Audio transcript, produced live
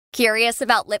Curious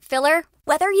about lip filler?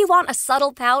 Whether you want a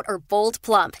subtle pout or bold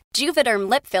plump, Juvederm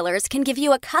lip fillers can give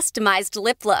you a customized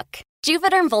lip look.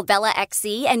 Juvederm Volbella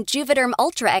XC and Juvederm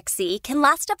Ultra XC can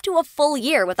last up to a full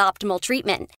year with optimal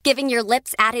treatment, giving your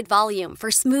lips added volume for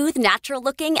smooth,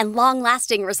 natural-looking, and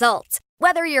long-lasting results.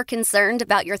 Whether you're concerned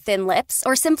about your thin lips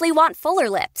or simply want fuller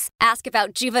lips, ask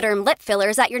about Juvederm lip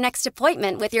fillers at your next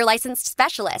appointment with your licensed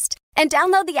specialist. And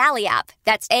download the Ally app,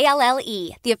 that's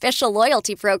ALLE, the official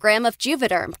loyalty program of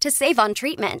Juvederm, to save on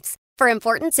treatments. For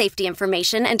important safety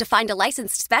information and to find a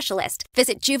licensed specialist,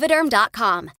 visit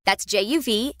Juvederm.com. That's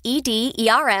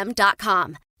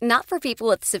JUVEDERM.com. Not for people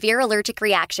with severe allergic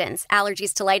reactions,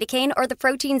 allergies to lidocaine, or the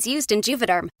proteins used in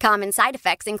Juvederm. Common side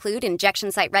effects include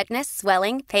injection site redness,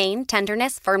 swelling, pain,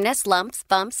 tenderness, firmness, lumps,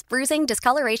 bumps, bruising,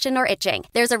 discoloration, or itching.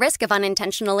 There's a risk of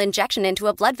unintentional injection into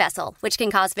a blood vessel, which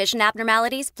can cause vision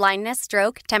abnormalities, blindness,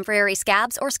 stroke, temporary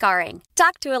scabs, or scarring.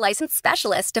 Talk to a licensed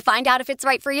specialist to find out if it's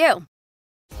right for you.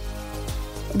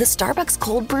 The Starbucks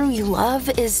cold brew you love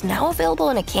is now available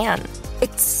in a can.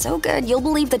 It's so good you'll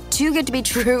believe that too good to be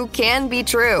true can be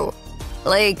true.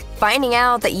 Like finding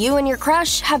out that you and your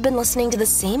crush have been listening to the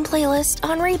same playlist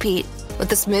on repeat. With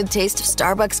the smooth taste of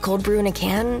Starbucks cold brew in a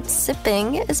can,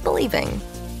 sipping is believing.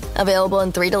 Available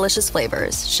in 3 delicious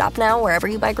flavors. Shop now wherever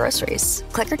you buy groceries.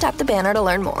 Click or tap the banner to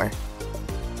learn more.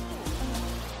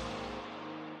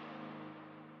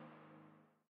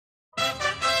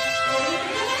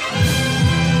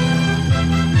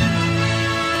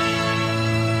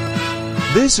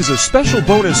 This is a special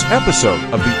bonus episode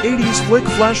of the 80s Flick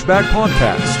Flashback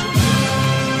Podcast.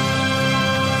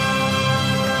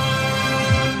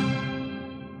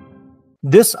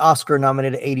 This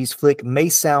Oscar-nominated 80s flick may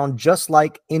sound just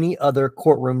like any other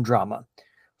courtroom drama.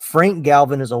 Frank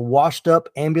Galvin is a washed-up,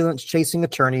 ambulance-chasing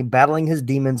attorney battling his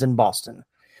demons in Boston.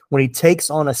 When he takes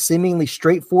on a seemingly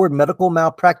straightforward medical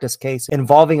malpractice case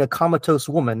involving a comatose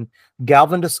woman,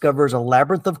 Galvin discovers a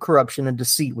labyrinth of corruption and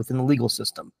deceit within the legal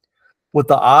system. With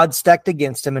the odds stacked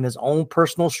against him and his own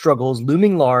personal struggles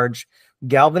looming large,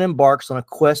 Galvin embarks on a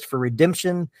quest for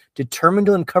redemption, determined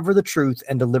to uncover the truth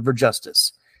and deliver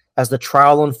justice. As the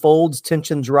trial unfolds,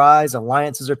 tensions rise,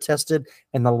 alliances are tested,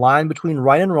 and the line between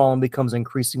right and wrong becomes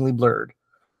increasingly blurred.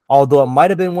 Although it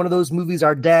might have been one of those movies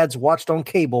our dads watched on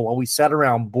cable while we sat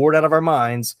around bored out of our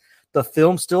minds, the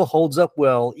film still holds up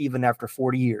well even after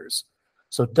 40 years.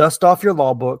 So dust off your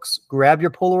law books, grab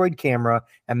your Polaroid camera,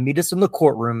 and meet us in the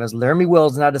courtroom as Laramy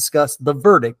Wells and I discuss The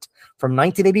Verdict from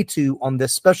 1982 on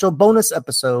this special bonus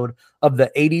episode of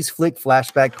the 80s Flick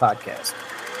Flashback Podcast.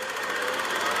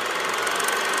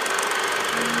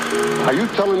 Are you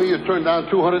telling me you turned down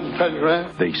 210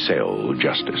 grand? They sell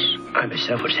justice. I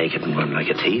myself would take it and run like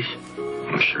a thief.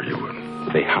 I'm sure you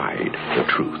wouldn't. They hide the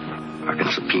truth. I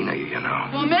can subpoena you, you know.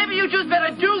 Well, maybe you just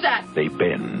better do that. They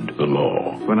bend the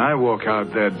law. When I walk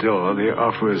out that door, the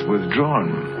offer is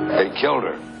withdrawn. They killed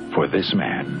her. For this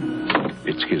man,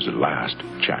 it's his last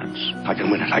chance. I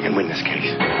can win it. I can win this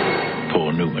case.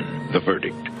 Paul Newman, The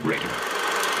Verdict, ready.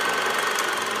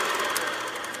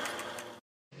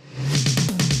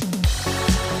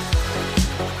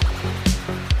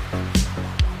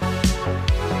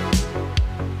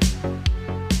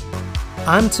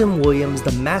 I'm Tim Williams,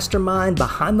 the mastermind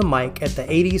behind the mic at the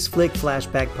 80s Flick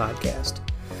Flashback Podcast.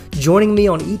 Joining me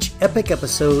on each epic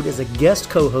episode is a guest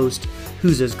co-host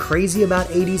who's as crazy about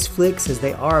 80s flicks as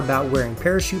they are about wearing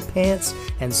parachute pants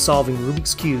and solving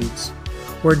Rubik's Cubes.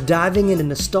 We're diving into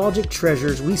nostalgic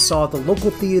treasures we saw at the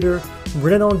local theater,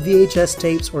 rented on VHS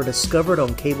tapes, or discovered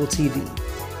on cable TV.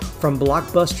 From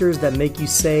blockbusters that make you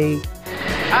say,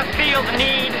 I feel the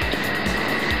need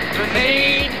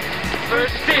for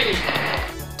speed.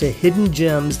 To hidden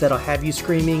gems that'll have you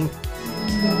screaming,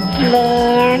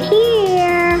 "They're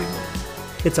here!"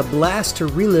 It's a blast to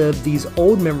relive these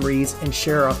old memories and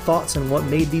share our thoughts on what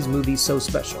made these movies so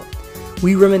special.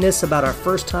 We reminisce about our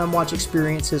first-time watch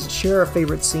experiences, share our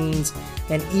favorite scenes,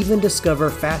 and even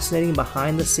discover fascinating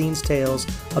behind-the-scenes tales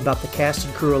about the cast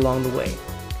and crew along the way.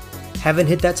 Haven't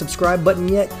hit that subscribe button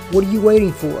yet? What are you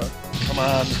waiting for? Come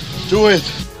on, do it.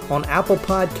 On Apple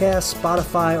Podcasts,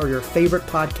 Spotify, or your favorite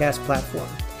podcast platform.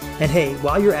 And hey,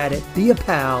 while you're at it, be a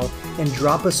pal and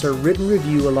drop us a written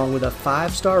review along with a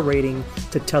 5-star rating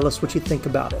to tell us what you think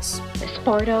about us. The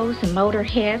sportos,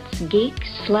 motorheads, geeks,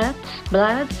 sluts,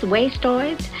 bloods,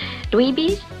 wastoids,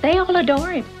 dweebies, they all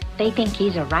adore him. They think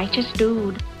he's a righteous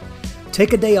dude.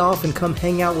 Take a day off and come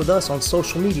hang out with us on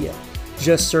social media.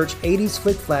 Just search 80s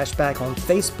Flick Flashback on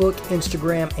Facebook,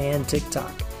 Instagram, and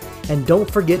TikTok. And don't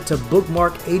forget to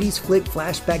bookmark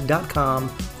 80sflickflashback.com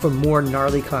for more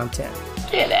gnarly content.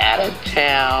 Get out of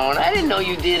town. I didn't know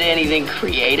you did anything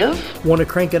creative. Want to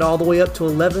crank it all the way up to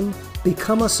 11?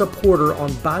 Become a supporter on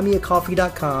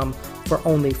buymeacoffee.com for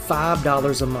only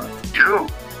 $5 a month. Do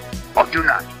or do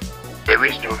not. There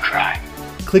is no try.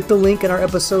 Click the link in our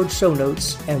episode show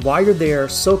notes, and while you're there,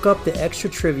 soak up the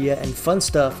extra trivia and fun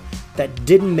stuff that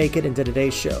didn't make it into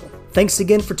today's show. Thanks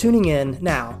again for tuning in.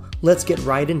 Now, let's get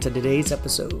right into today's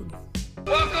episode.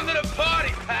 Welcome to the party,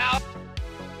 pal.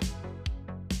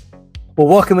 Well,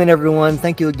 welcome in, everyone.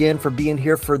 Thank you again for being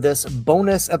here for this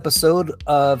bonus episode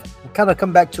of kind of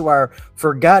come back to our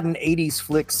Forgotten 80s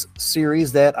Flicks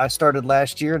series that I started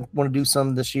last year and want to do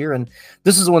some this year. And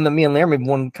this is one that me and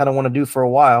Laramy kind of want to do for a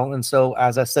while. And so,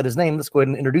 as I said his name, let's go ahead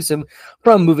and introduce him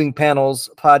from Moving Panels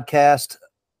Podcast,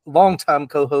 longtime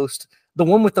co-host, the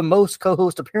one with the most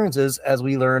co-host appearances, as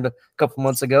we learned a couple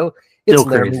months ago. It's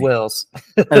Laramy Wells.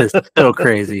 That is so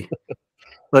crazy.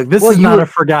 Look, this is not a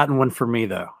forgotten one for me,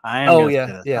 though. I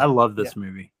love this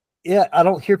movie. Yeah, I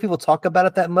don't hear people talk about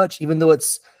it that much, even though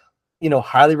it's,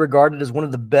 highly regarded as one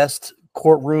of the best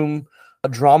courtroom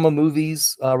drama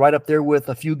movies, right up there with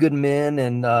A Few Good Men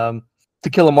and To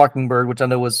Kill a Mockingbird, which I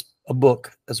know was a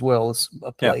book as well as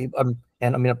a play,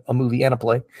 a movie and a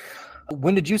play.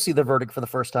 When did you see The Verdict for the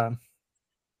first time?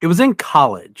 It was in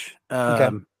college. Okay.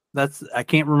 I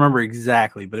can't remember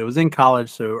exactly, but it was in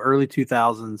college, so early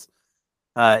 2000s.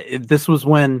 This was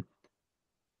when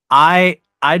I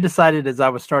decided, as I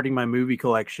was starting my movie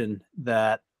collection,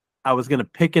 that I was going to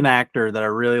pick an actor that I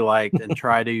really liked and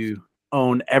try to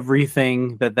own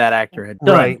everything that actor had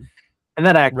done. Right. And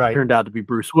that actor turned out to be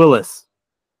Bruce Willis.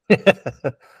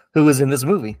 Who was in this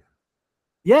movie.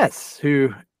 Yes,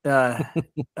 who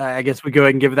I guess we go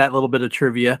ahead and give that little bit of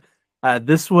trivia.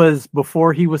 This was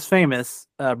before he was famous.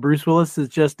 Bruce Willis is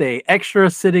just a extra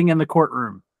sitting in the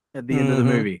courtroom at the end of the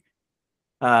movie.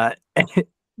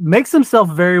 Makes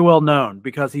himself very well known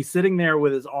because he's sitting there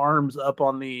with his arms up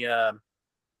on the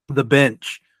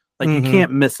bench. Like you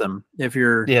can't miss him if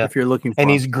you're looking for him. And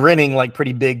he's grinning like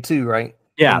pretty big too, right?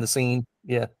 Yeah. In the scene.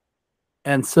 Yeah.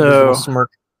 And so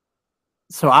smirk.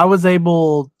 So I was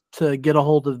able to get a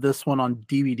hold of this one on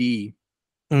DVD.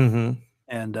 And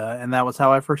that was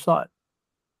how I first saw it.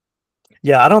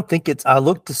 Yeah, I don't think I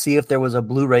looked to see if there was a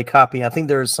Blu-ray copy. I think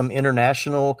there's some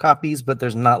international copies, but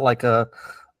there's not like a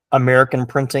American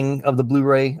printing of the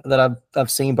Blu-ray that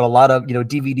I've seen, but a lot of,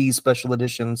 DVD special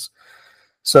editions.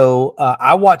 So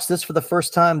I watched this for the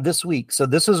first time this week. So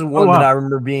this is one that I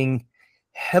remember being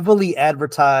heavily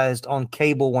advertised on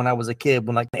cable when I was a kid.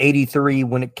 When like 83,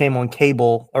 when it came on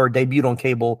cable or debuted on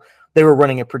cable, they were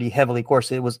running it pretty heavily. Of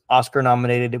course, it was Oscar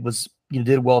nominated. It was,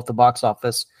 did well at the box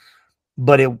office.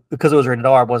 But because it was rated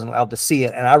R, I wasn't allowed to see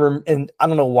it. And I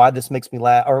don't know why this makes me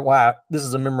laugh or why this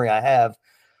is a memory I have.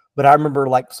 But I remember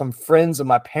like some friends of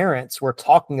my parents were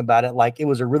talking about it like it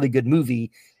was a really good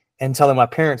movie and telling my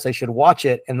parents they should watch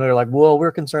it. And they were like, well,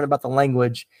 we're concerned about the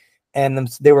language. And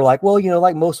they were like, well,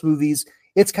 like most movies,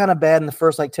 it's kind of bad in the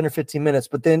first like 10 or 15 minutes.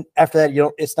 But then after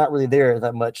that, it's not really there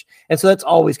that much. And so that's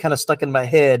always kind of stuck in my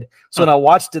head. So when I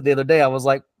watched it the other day, I was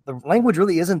like, the language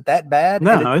really isn't that bad.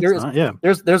 No, it's not. Yeah,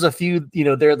 there's a few,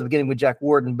 there at the beginning with Jack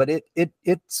Warden, but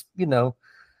it's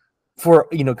for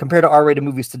compared to R-rated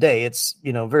movies today, it's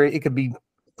it could be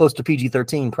close to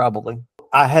PG-13 probably.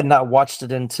 I had not watched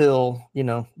it until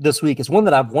this week. It's one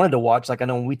that I've wanted to watch. Like I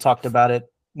know when we talked about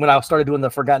it when I started doing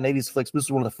the Forgotten 80s Flicks, this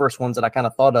was one of the first ones that I kind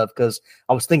of thought of because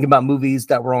I was thinking about movies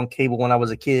that were on cable when I was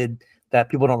a kid that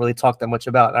people don't really talk that much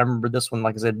about. I remember this one,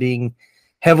 like I said, being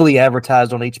heavily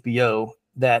advertised on HBO.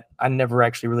 That I never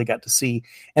actually really got to see.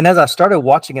 And as I started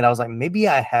watching it, I was like, maybe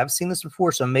I have seen this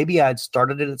before. So maybe I'd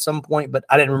started it at some point, but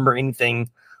I didn't remember anything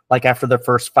like after the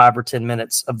first 5 or 10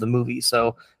 minutes of the movie.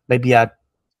 So maybe I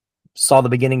saw the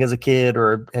beginning as a kid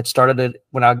or had started it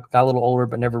when I got a little older,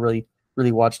 but never really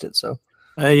watched it. So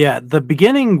the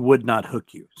beginning would not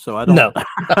hook you. So I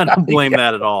don't blame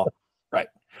that at all. Right.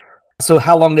 So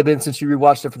how long has it been since you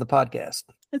rewatched it for the podcast?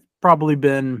 It's probably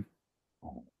been,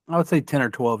 I would say 10 or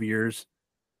 12 years.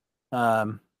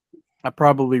 I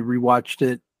probably rewatched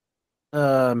it.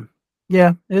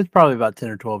 It's probably about 10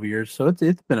 or 12 years. So it's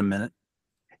been a minute.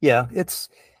 Yeah, it's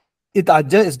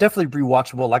definitely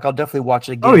rewatchable. Like I'll definitely watch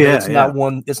it again. Oh yeah, it's not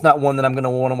one that I'm going to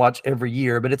want to watch every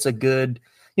year, but it's a good,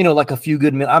 like A Few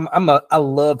Good Men. I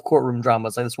love courtroom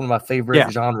dramas. Like it's one of my favorite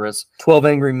genres. 12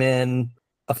 Angry Men,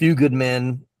 A Few Good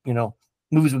Men,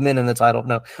 movies with men in the title.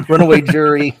 No, Runaway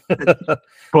Jury.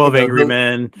 12 Angry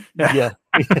Men. Yeah.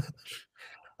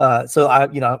 So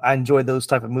I enjoy those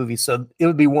type of movies. So it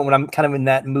would be one when I'm kind of in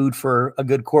that mood for a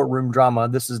good courtroom drama.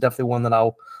 This is definitely one that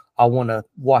I'll want to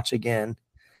watch again.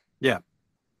 Yeah.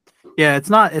 Yeah.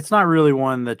 It's not really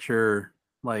one that you're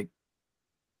like,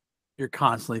 you're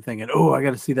constantly thinking, oh, I got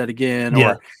to see that again.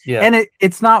 Yeah. And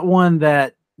it's not one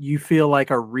that you feel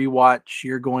like a rewatch,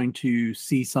 you're going to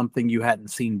see something you hadn't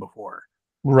seen before.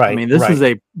 Right. I mean,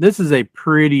 this is a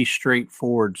pretty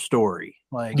straightforward story.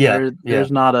 Like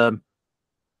there's not a,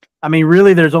 I mean,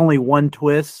 really there's only one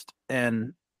twist,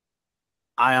 and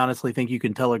I honestly think you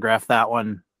can telegraph that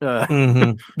one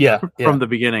from the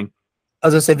beginning.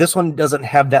 As I say, this one doesn't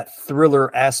have that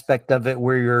thriller aspect of it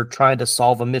where you're trying to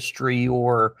solve a mystery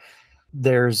or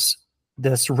there's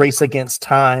this race against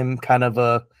time kind of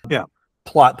a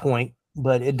plot point,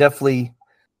 but it definitely,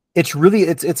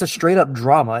 it's a straight up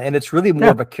drama, and it's really more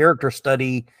of a character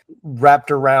study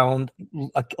wrapped around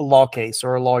a law case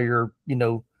or a lawyer,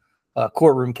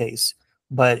 courtroom case.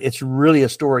 But it's really a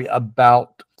story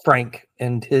about Frank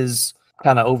and his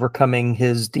kind of overcoming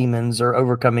his demons or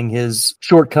overcoming his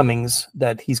shortcomings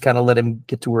that he's kind of let him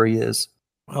get to where he is.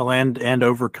 Well, and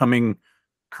overcoming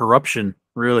corruption,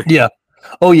 really. Yeah.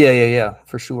 Oh, yeah,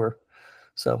 for sure.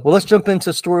 So, well, let's jump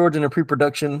into story origin and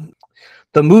pre-production.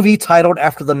 The movie, titled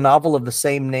after the novel of the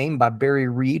same name by Barry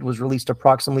Reed, was released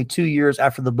approximately 2 years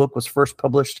after the book was first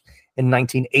published in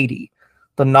 1980.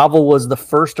 The novel was the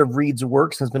first of Reed's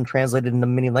works and has been translated into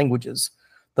many languages.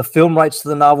 The film rights to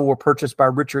the novel were purchased by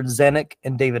Richard Zanuck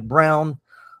and David Brown.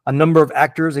 A number of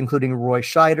actors, including Roy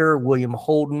Scheider, William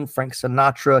Holden, Frank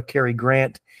Sinatra, Cary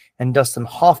Grant, and Dustin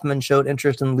Hoffman, showed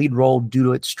interest in the lead role due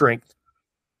to its strength.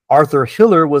 Arthur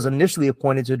Hiller was initially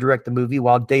appointed to direct the movie,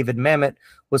 while David Mamet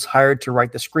was hired to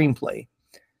write the screenplay.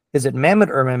 Is it Mamet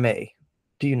or Mamet?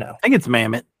 Do you know? I think it's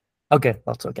Mamet. Okay,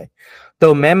 that's okay.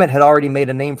 Though Mamet had already made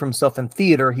a name for himself in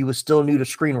theater, he was still new to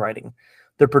screenwriting.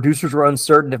 The producers were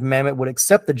uncertain if Mamet would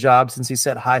accept the job since he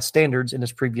set high standards in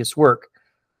his previous work.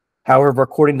 However,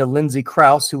 according to Lindsay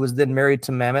Krause, who was then married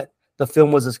to Mamet, the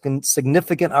film was a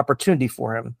significant opportunity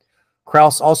for him.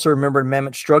 Krause also remembered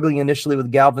Mamet struggling initially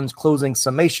with Galvin's closing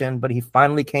summation, but he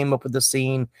finally came up with the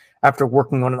scene after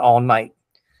working on it all night.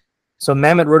 So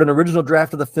Mamet wrote an original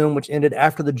draft of the film, which ended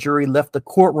after the jury left the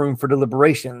courtroom for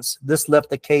deliberations. This left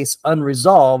the case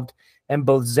unresolved, and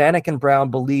both Zanuck and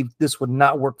Brown believed this would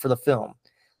not work for the film.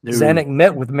 Zanuck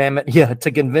met with Mamet,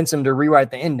 to convince him to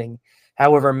rewrite the ending.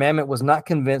 However, Mamet was not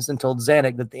convinced and told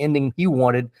Zanuck that the ending he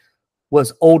wanted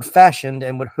was old-fashioned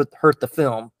and would hurt the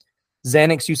film.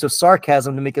 Zanuck's use of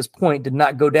sarcasm to make his point did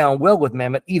not go down well with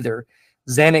Mamet either.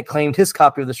 Zanuck claimed his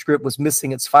copy of the script was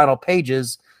missing its final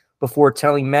pages before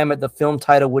telling Mamet the film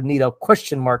title would need a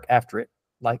question mark after it,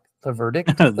 like the verdict.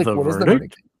 What is the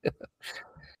verdict?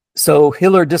 So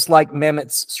Hiller disliked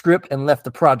Mamet's script and left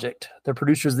the project. The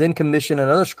producers then commissioned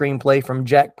another screenplay from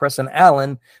Jack Preston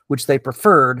Allen, which they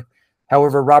preferred.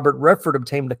 However, Robert Redford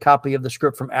obtained a copy of the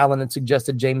script from Allen and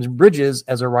suggested James Bridges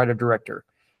as a writer-director.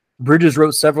 Bridges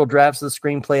wrote several drafts of the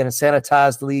screenplay and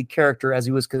sanitized the lead character as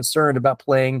he was concerned about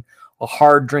playing a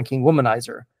hard-drinking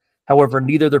womanizer. However,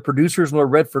 neither the producers nor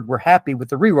Redford were happy with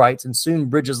the rewrites, and soon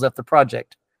Bridges left the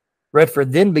project.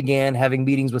 Redford then began having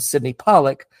meetings with Sidney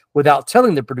Pollack without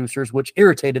telling the producers, which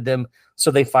irritated them,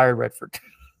 so they fired Redford.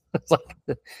 It's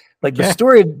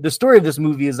the story of this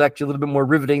movie is actually a little bit more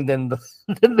riveting than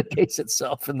the case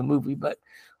itself in the movie, but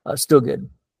still good.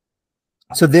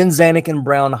 So then Zanuck and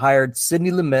Brown hired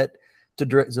Sidney Lumet to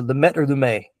direct. Is it Lumet or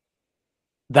Lumet?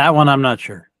 That one I'm not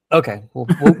sure. Okay,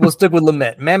 we'll stick with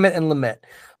Lumet. Mamet and Lumet.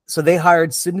 So they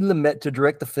hired Sidney Lumet to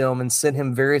direct the film and sent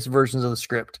him various versions of the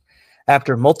script.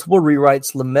 After multiple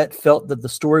rewrites, Lumet felt that the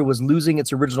story was losing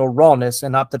its original rawness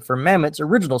and opted for Mamet's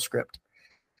original script.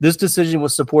 This decision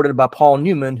was supported by Paul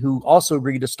Newman, who also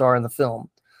agreed to star in the film.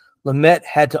 Lumet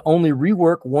had to only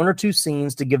rework one or two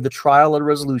scenes to give the trial a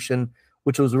resolution,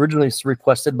 which was originally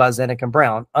requested by Zanuck and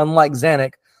Brown. Unlike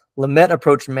Zanuck, Lumet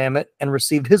approached Mamet and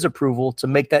received his approval to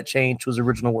make that change to his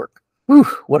original work. Whew,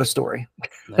 what a story.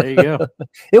 There you go.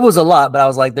 It was a lot, but I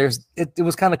was like, it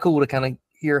was kind of cool to kind of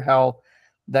hear how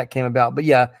that came about. But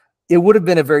yeah, it would have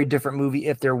been a very different movie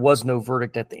if there was no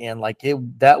verdict at the end. Like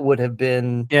that would have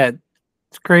been. Yeah,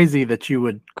 it's crazy that you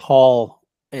would call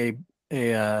a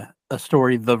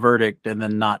story The Verdict and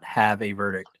then not have a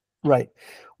verdict. Right.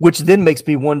 Which then makes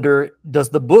me wonder, does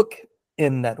the book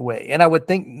end that way? And I would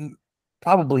think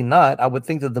probably not. I would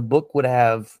think that the book would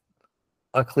have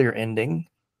a clear ending.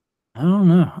 I don't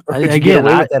know. Or could you get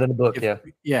away with that in the book?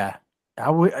 Yeah. I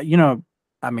would.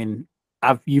 I mean,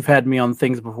 you've had me on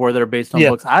things before that are based on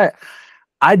books.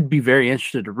 I'd be very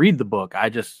interested to read the book. I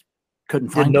just couldn't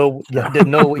find it.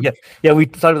 Didn't know. Yeah. We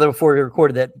talked about that before we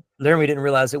recorded that. Laramy didn't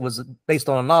realize it was based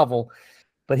on a novel,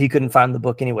 but he couldn't find the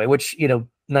book anyway. Which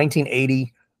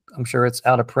 1980. I'm sure it's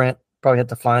out of print. Probably had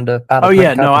to find a.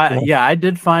 I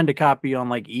did find a copy on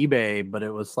like eBay, but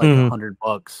it was like $100.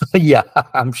 Yeah,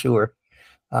 I'm sure.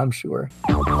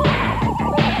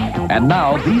 And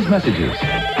now these messages.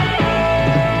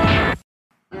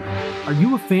 Are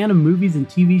you a fan of movies and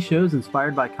TV shows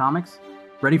inspired by comics?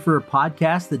 Ready for a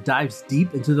podcast that dives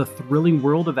deep into the thrilling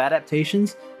world of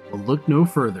adaptations? Well, look no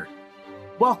further.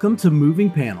 Welcome to Moving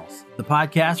Panels, the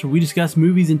podcast where we discuss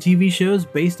movies and TV shows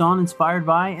based on, inspired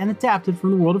by, and adapted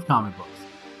from the world of comic books.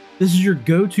 This is your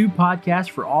go-to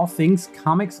podcast for all things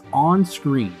comics on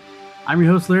screen. I'm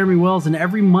your host, Laramy Wells, and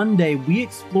every Monday we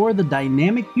explore the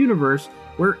dynamic universe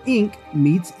where ink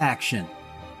meets action.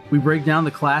 We break down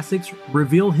the classics,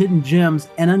 reveal hidden gems,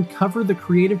 and uncover the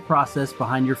creative process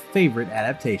behind your favorite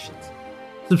adaptations.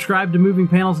 Subscribe to Moving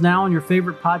Panels now on your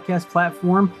favorite podcast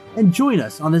platform and join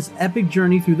us on this epic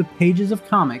journey through the pages of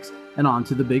comics and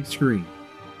onto the big screen.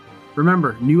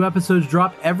 Remember, new episodes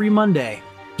drop every Monday.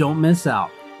 Don't miss out.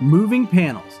 Moving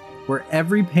Panels, where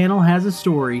every panel has a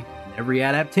story and every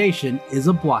adaptation is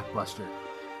a blockbuster.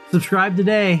 Subscribe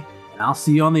today, and I'll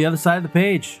see you on the other side of the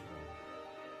page.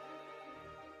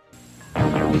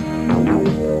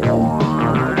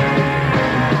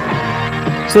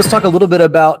 So let's talk a little bit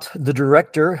about the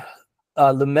director.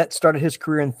 Lumet started his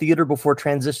career in theater before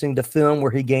transitioning to film, where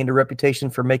he gained a reputation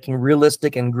for making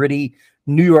realistic and gritty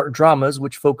New York dramas,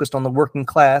 which focused on the working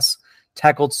class,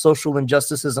 tackled social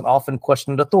injustices, and often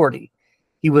questioned authority.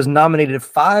 He was nominated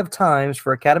 5 times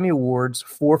for Academy Awards,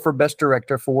 4 for Best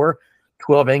Director for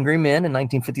 12 Angry Men in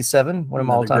 1957, one of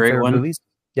my all-time favorite movies.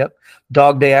 Yep.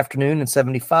 Dog Day Afternoon in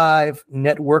 75,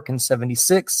 Network in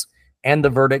 76, and The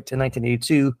Verdict in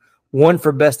 1982. 1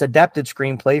 for Best Adapted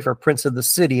Screenplay for Prince of the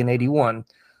City in 81.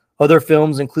 Other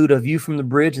films include A View from the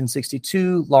Bridge in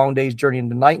 62, Long Day's Journey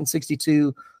into Night in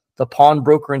 62, The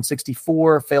Pawnbroker in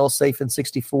 64, Failsafe in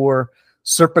 64,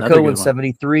 Serpico in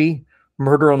 73,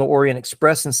 Murder on the Orient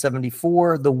Express in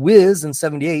 74, The Wiz in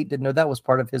 78. Didn't know that was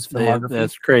part of his filmography.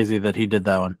 That's crazy that he did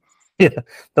that one. Yeah.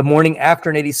 The Morning After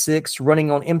in 86, Running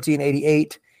on Empty in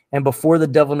 88, and Before the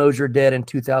Devil Knows You're Dead in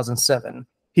 2007.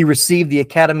 He received the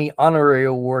Academy Honorary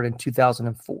Award in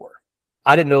 2004.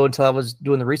 I didn't know until I was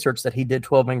doing the research that he did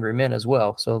 12 Angry Men as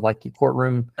well. So like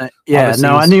Courtroom. I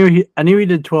knew he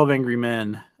did 12 Angry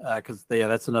Men because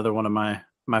that's another one of my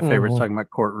favorites, talking about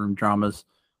courtroom dramas.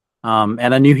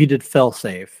 And I knew he did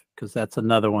Failsafe because that's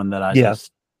another one that I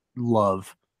just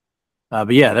love.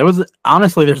 But yeah, there's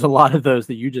a lot of those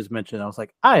that you just mentioned. I was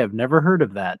like, I have never heard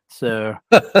of that. So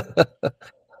yeah,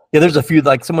 there's a few,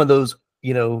 like some of those,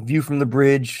 View from the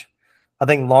Bridge. I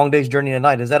think Long Day's Journey to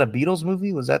Night. Is that a Beatles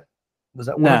movie? Was that one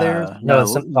of theirs? No,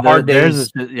 it's the Hard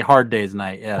Days. Hard Days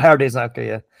Night. Yeah, Hard Days Night.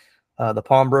 Okay, yeah. The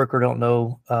Pawnbroker, don't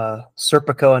know.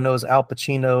 Serpico, I know, is Al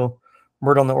Pacino.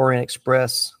 Murder on the Orient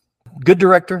Express. Good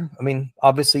director. I mean,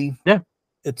 obviously,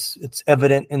 it's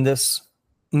evident in this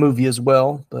movie as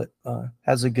well, but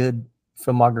has a good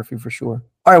filmography for sure.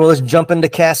 All right, well, let's jump into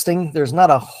casting. There's not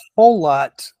a whole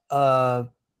lot.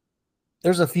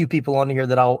 There's a few people on here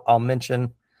that I'll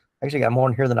mention. Actually, I got more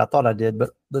on here than I thought I did, but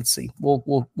let's see.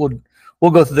 We'll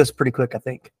go through this pretty quick, I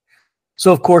think.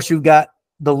 So, of course, you've got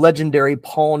the legendary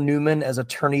Paul Newman as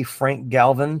attorney Frank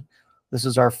Galvin. This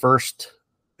is our first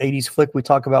 80s flick we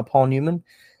talk about Paul Newman.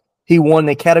 He won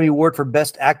the Academy Award for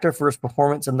Best Actor for his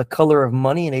performance in The Color of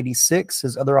Money in 86.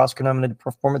 His other Oscar-nominated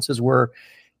performances were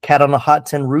Cat on a Hot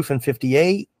Tin Roof in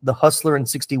 58, The Hustler in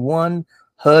 61,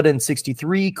 HUD in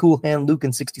 63, Cool Hand Luke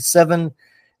in 67,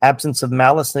 Absence of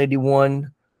Malice in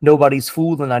 81, Nobody's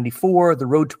Fool in 94, The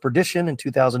Road to Perdition in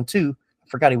 2002. I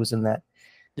forgot he was in that.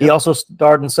 Yep. He also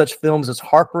starred in such films as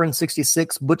Harper in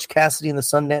 66, Butch Cassidy and the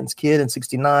Sundance Kid in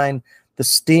 69, The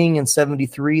Sting in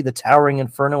 73, The Towering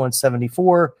Inferno in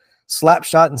 74,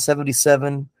 Slapshot in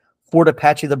 77, Fort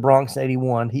Apache the Bronx in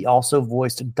 81. He also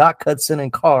voiced Doc Hudson in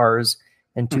Cars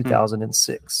in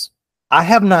 2006. I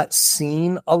have not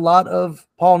seen a lot of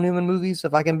Paul Newman movies,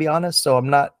 if I can be honest. So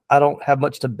I don't have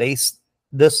much to base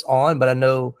this on, but I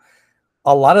know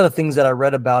a lot of the things that I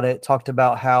read about it talked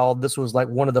about how this was like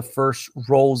one of the first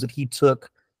roles that he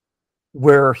took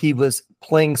where he was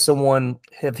playing someone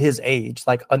of his age,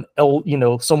 like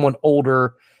someone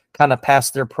older, kind of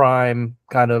past their prime,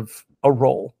 kind of a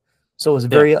role. So it was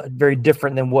very, very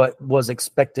different than what was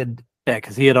expected. Yeah,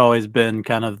 because he had always been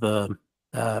kind of the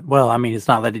it's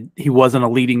not that he wasn't a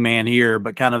leading man here,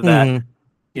 but kind of that,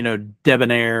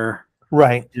 debonair,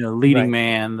 right? Leading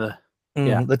man.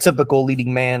 The typical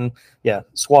leading man. Yeah,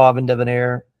 suave and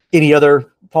debonair. Any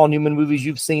other Paul Newman movies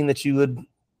you've seen that you would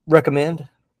recommend?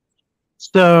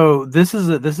 So this is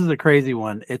a crazy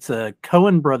one. It's a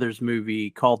Coen Brothers movie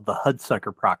called The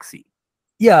Hudsucker Proxy.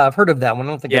 Yeah, I've heard of that one. I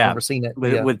don't think I've ever seen it.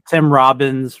 With Tim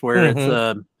Robbins,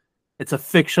 where it's a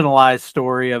fictionalized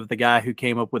story of the guy who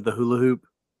came up with the hula hoop.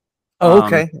 Oh,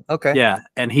 okay. Yeah,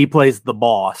 and he plays the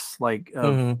boss, like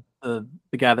the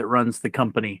guy that runs the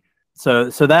company.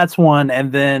 So that's one,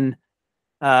 and then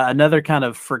Another kind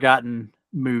of forgotten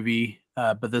movie,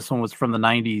 but this one was from the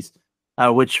 90s,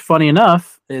 which, funny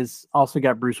enough, is also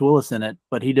got Bruce Willis in it.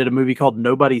 But he did a movie called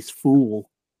Nobody's Fool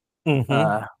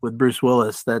with Bruce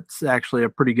Willis. That's actually a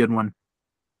pretty good one.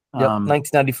 Yep,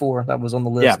 1994. That was on the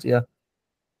list.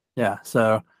 Yeah.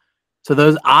 So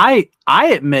those, I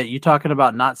admit, you talking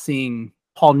about not seeing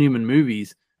Paul Newman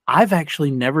movies. I've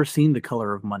actually never seen The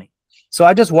Color of Money. So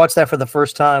I just watched that for the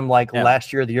first time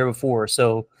last year or the year before.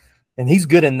 So, and he's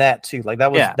good in that too. Like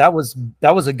that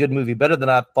was a good movie, better than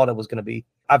I thought it was going to be.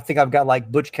 I think I've got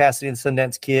like Butch Cassidy and the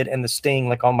Sundance Kid and The Sting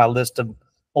like on my list of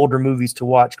older movies to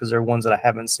watch because they're ones that I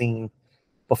haven't seen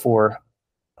before.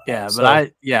 Yeah, but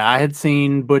I had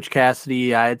seen Butch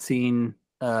Cassidy. I had seen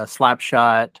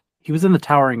Slapshot. He was in The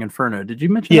Towering Inferno. Did you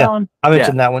mention that one? I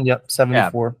mentioned that one. Yep,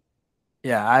 74.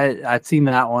 Yeah, I'd seen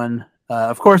that one.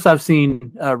 Of course, I've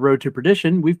seen Road to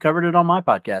Perdition. We've covered it on my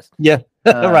podcast. Yeah,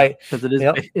 right. Because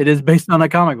it is based on a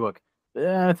comic book.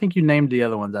 I think you named the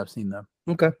other ones I've seen, though.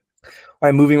 Okay. All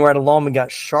right, moving right along, we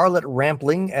got Charlotte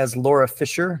Rampling as Laura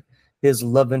Fisher, his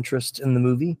love interest in the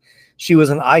movie. She was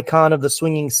an icon of the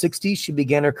swinging 60s. She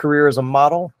began her career as a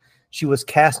model. She was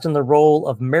cast in the role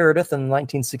of Meredith in the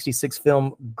 1966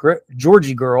 film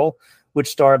Georgie Girl, which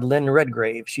starred Lynn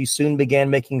Redgrave. She soon began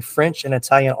making French and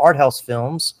Italian art house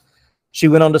films. She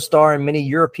went on to star in many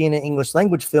European and English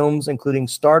language films, including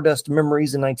Stardust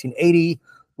Memories in 1980,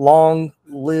 Long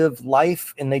Live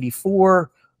Life in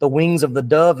 1984, The Wings of the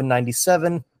Dove in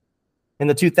 1997. In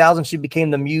the 2000s, she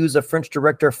became the muse of French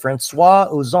director Francois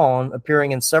Ozon,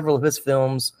 appearing in several of his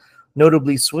films,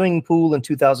 notably Swimming Pool in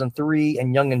 2003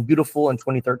 and Young and Beautiful in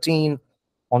 2013.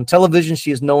 On television,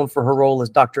 she is known for her role as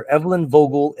Dr. Evelyn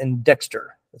Vogel in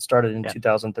Dexter. That started in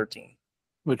 2013.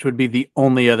 Which would be the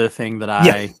only other thing that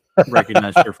I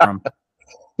recognized her from.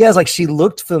 Yeah, it's like she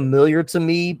looked familiar to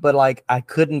me, but like I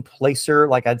couldn't place her.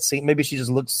 Like I'd see, maybe she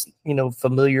just looks,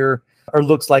 familiar or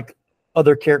looks like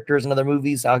other characters in other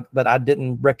movies, but I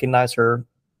didn't recognize her.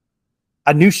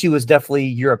 I knew she was definitely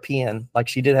European. Like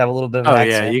she did have a little bit of an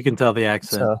accent. Yeah, you can tell the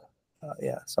accent. So,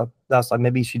 so that's like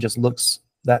maybe she just looks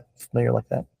that familiar like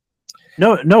that.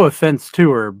 No offense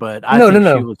to her, but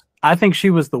I think she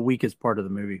was the weakest part of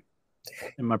the movie,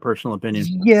 in my personal opinion.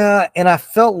 Yeah, and I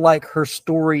felt like her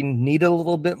story needed a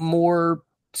little bit more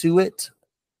to it.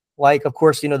 Like, of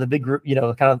course, the big group,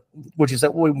 kind of what you said.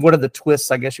 One of the twists,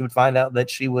 I guess, you would find out that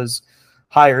she was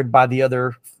hired by the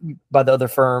other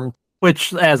firm.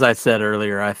 Which, as I said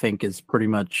earlier, I think is pretty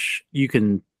much you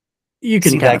can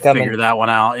kind of figure that one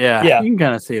out. Yeah, you can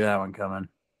kind of see that one coming.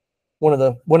 One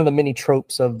of the many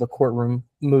tropes of the courtroom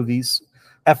movies.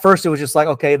 At first, it was just like,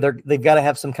 okay, they've got to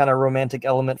have some kind of romantic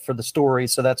element for the story,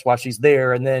 so that's why she's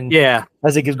there. And then,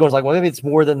 as it keeps going, it's like, well, maybe it's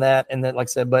more than that. And then, like I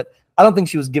said, but I don't think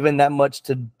she was given that much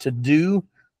to do.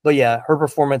 But yeah, her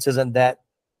performance isn't that.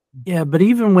 Yeah, but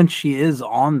even when she is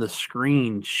on the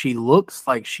screen, she looks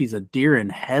like she's a deer in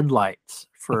headlights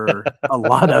for a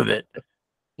lot of it.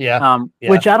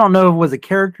 Which I don't know if was a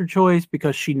character choice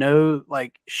because she knows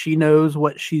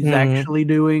what she's actually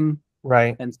doing.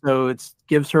 Right. And so it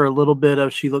gives her a little bit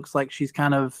of, she looks like she's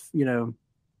kind of,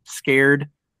 scared.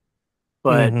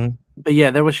 But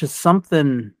yeah, there was just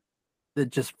something that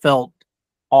just felt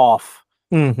off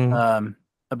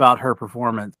about her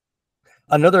performance.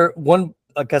 Another one,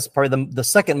 I guess probably the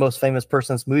second most famous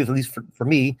person in this movie, at least for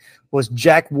me, was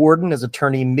Jack Warden as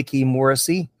attorney Mickey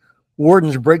Morrissey.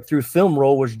 Warden's breakthrough film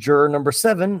role was juror number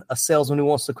 7, a salesman who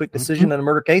wants a quick decision in a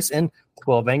murder case in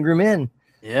 12 Angry Men.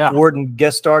 Yeah. Warden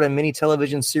guest starred in many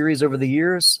television series over the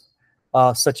years,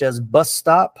 such as Bus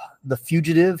Stop, The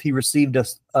Fugitive. He received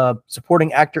a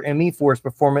supporting actor Emmy for his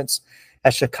performance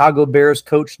as Chicago Bears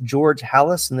coach George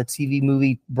Halas in the TV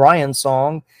movie Brian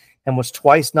Song, and was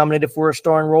twice nominated for a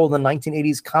starring role in the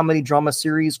 1980s comedy drama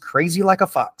series Crazy Like a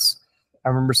Fox. I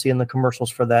remember seeing the commercials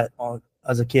for that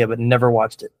as a kid, but never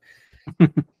watched it.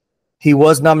 He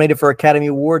was nominated for Academy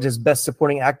Awards as Best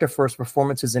Supporting Actor for his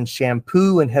performances in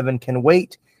Shampoo and Heaven Can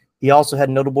Wait. He also had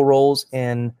notable roles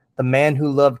in The Man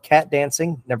Who Loved Cat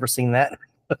Dancing. Never seen that.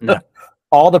 No.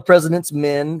 All the President's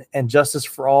Men and Justice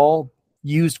for All.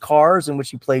 Used Cars, in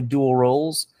which he played dual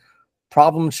roles.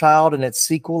 Problem Child and its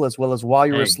sequel, as well as While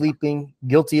You Were Sleeping,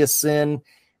 Guilty as Sin,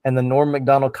 and the Norm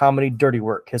Macdonald comedy Dirty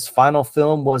Work. His final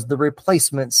film was The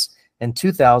Replacements in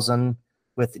 2000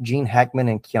 with Gene Hackman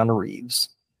and Keanu Reeves.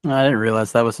 I didn't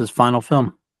realize that was his final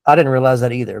film. I didn't realize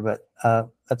that either, but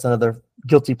that's another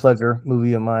guilty pleasure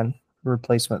movie of mine,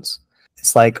 Replacements.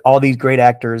 It's like all these great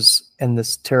actors in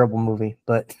this terrible movie,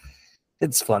 but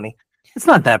it's funny. It's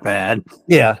not that bad.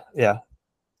 Yeah.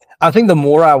 I think the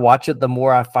more I watch it, the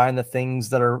more I find the things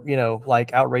that are,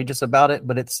 like outrageous about it,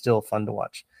 but it's still fun to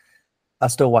watch. I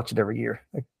still watch it every year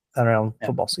around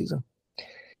football season.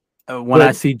 When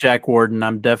I see Jack Warden,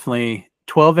 I'm definitely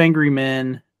 12 Angry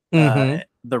Men. The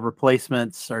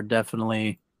Replacements are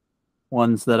definitely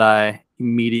ones that I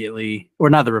immediately, or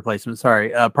not the Replacements,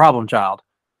 sorry, Problem Child.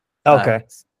 Okay.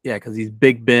 Yeah, because he's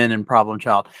Big Ben and Problem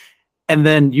Child. And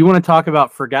then you want to talk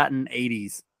about forgotten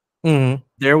 80s.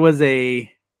 There was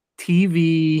a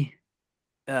TV,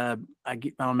 I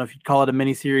don't know if you'd call it a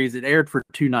miniseries. It aired for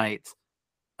 2 nights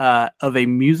of a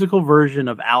musical version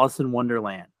of Alice in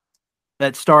Wonderland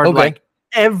that starred like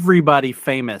everybody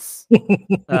famous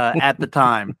at the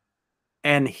time.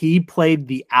 And he played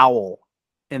the owl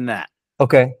in that.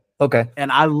 Okay.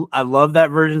 And I love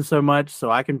that version so much. So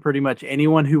I can pretty much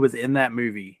anyone who was in that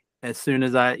movie, as soon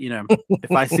as I,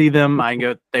 if I see them, I can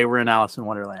go, they were in Alice in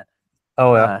Wonderland.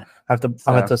 Oh, yeah. I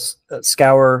have to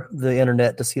scour the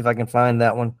internet to see if I can find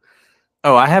that one.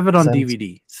 Oh, I have it on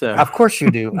DVD. So of course you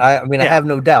do. I mean, I have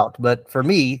no doubt. But for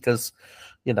me, because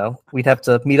we'd have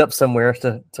to meet up somewhere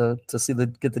to see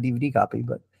get the DVD copy.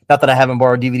 But not that I haven't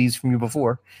borrowed DVDs from you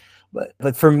before.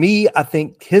 But for me, I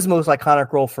think his most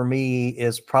iconic role for me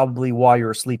is probably While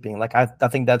You're Sleeping. Like I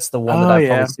think that's the one that I've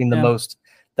probably seen the most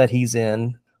that he's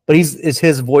in. But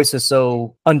his voice is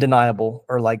so undeniable,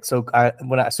 or like so.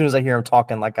 As soon as I hear him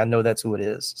talking, like I know that's who it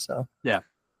is. So yeah.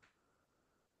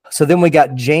 So then we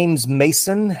got James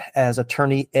Mason as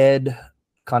attorney Ed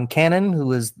Concannon,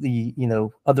 who is the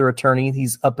other attorney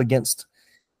he's up against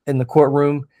in the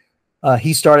courtroom.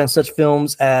 He starred in such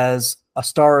films as A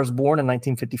Star Is Born in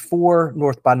 1954,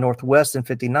 North by Northwest in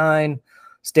 59,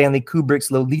 Stanley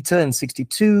Kubrick's Lolita in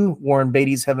 62, Warren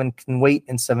Beatty's Heaven Can Wait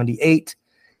in 78.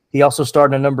 He also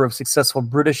starred in a number of successful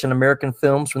British and American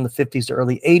films from the 50s to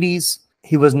early 80s.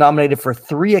 He was nominated for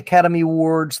 3 Academy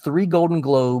Awards, 3 Golden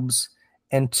Globes,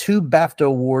 and 2 BAFTA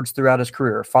Awards throughout his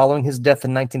career. Following his death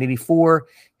in 1984,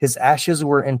 his ashes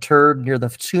were interred near the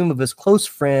tomb of his close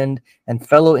friend and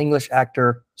fellow English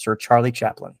actor, Sir Charlie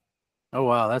Chaplin. Oh,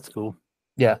 wow, that's cool.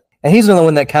 Yeah. And he's another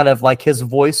one that kind of like his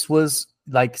voice was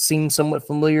like seemed somewhat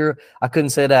familiar. I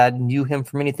couldn't say that I knew him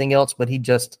from anything else, but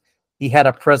he had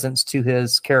a presence to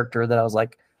his character that I was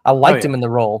like, I liked him in the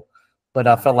role, but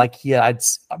I felt like,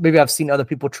 maybe I've seen other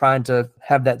people trying to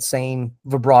have that same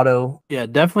vibrato. Yeah,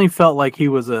 definitely felt like he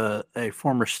was a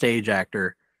former stage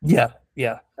actor. Yeah.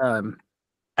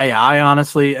 I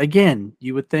honestly, again,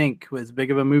 you would think as big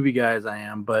of a movie guy as I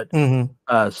am, but you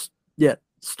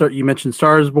mentioned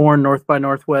Star Is Born, North by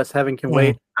Northwest, Heaven Can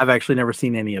Wait. I've actually never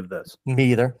seen any of those.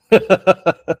 Me either.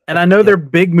 And I know they're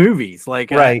big movies,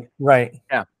 like right.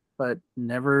 Yeah, but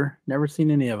never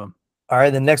seen any of them. All right,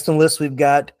 the next on the list we've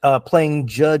got playing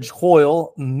Judge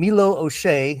Hoyle, Milo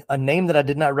O'Shea, a name that I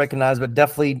did not recognize, but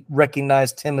definitely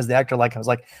recognized him as the actor. Like I was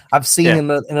like, I've seen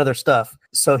him in other stuff.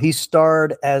 So he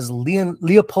starred as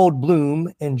Leopold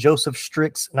Bloom in Joseph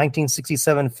Strick's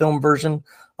 1967 film version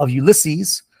of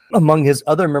Ulysses. Among his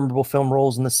other memorable film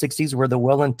roles in the 60s were the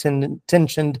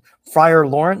well-intentioned Friar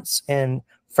Lawrence and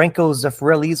Franco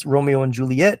Zeffirelli's Romeo and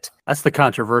Juliet. That's the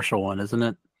controversial one, isn't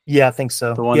it? Yeah, I think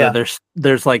so. The one that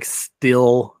there's like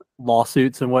still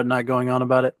lawsuits and whatnot going on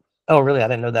about it. Oh, really? I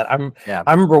didn't know that.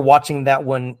 I remember watching that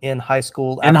one in high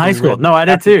school. In high school? No, I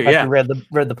did too. Yeah, read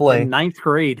the play in 9th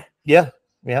grade. Yeah,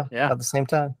 at the same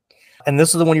time. And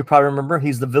this is the one you probably remember.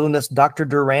 He's the villainous Dr.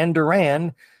 Duran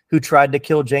Duran, who tried to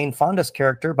kill Jane Fonda's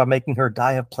character by making her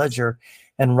die of pleasure,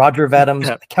 and Roger Vadom's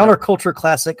counterculture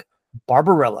classic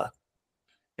Barbarella.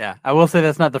 Yeah, I will say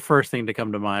that's not the first thing to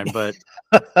come to mind, but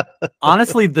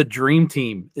honestly, the Dream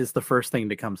Team is the first thing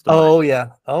that comes to mind. Oh, yeah.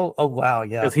 Oh, wow,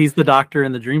 yeah. Because he's the doctor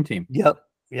in the Dream Team. Yep.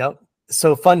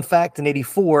 So, fun fact, in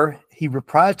 1984, he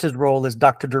reprised his role as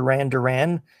Dr.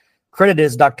 Duran, credited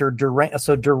as Dr. Durand,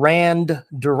 so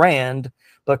Durand,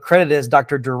 but credited as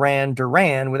Dr.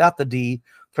 Duran without the D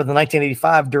for the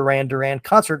 1985 Duran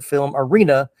concert film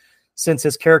Arena, since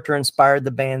his character inspired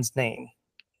the band's name,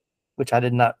 which I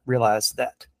did not realize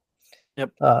that.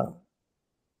 Yep.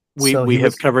 We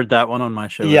have covered that one on my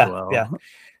show as well. Yeah.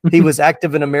 He was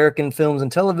active in American films and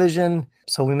television.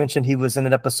 So we mentioned he was in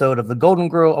an episode of The Golden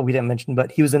Girls. Oh, we didn't mention, but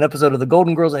he was in an episode of The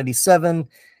Golden Girls in 1987.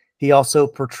 He also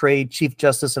portrayed Chief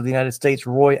Justice of the United States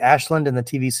Roy Ashland in the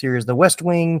TV series The West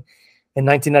Wing. In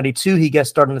 1992, he guest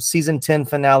starred in the season 10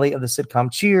 finale of the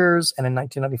sitcom Cheers. And in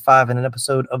 1995, in an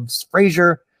episode of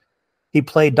Frasier, he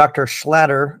played Dr.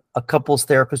 Schlatter, a couples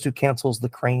therapist who counsels the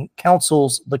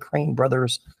Crane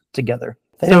brothers together.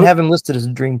 They didn't have him listed as a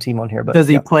Dream Team on here, but does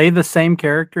he play the same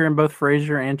character in both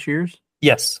Frasier and Cheers?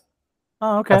 Yes.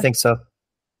 Oh, okay. I think so.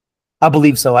 I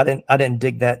believe so. I didn't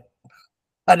dig that.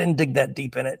 I didn't dig that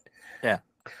deep in it. Yeah.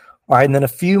 All right, and then a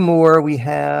few more we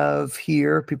have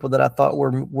here, people that I thought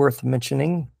were worth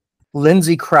mentioning.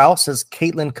 Lindsay Krause as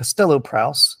Caitlin Costello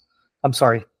Price.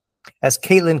 As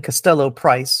Caitlin Costello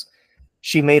Price.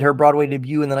 She made her Broadway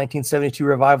debut in the 1972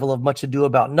 revival of Much Ado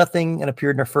About Nothing and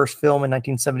appeared in her first film in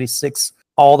 1976,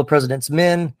 All the President's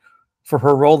Men. For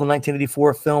her role in the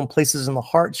 1984 film Places in the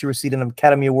Heart, she received an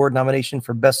Academy Award nomination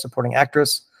for Best Supporting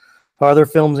Actress. Her other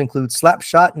films include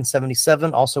Slapshot in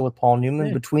 77, also with Paul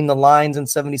Newman, Between the Lines in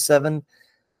 77,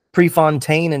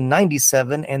 Prefontaine in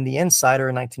 97, and The Insider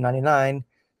in 1999.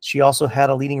 She also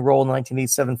had a leading role in the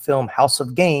 1987 film House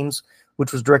of Games,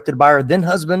 which was directed by her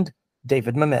then-husband,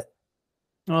 David Mamet.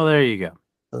 Oh, there you go.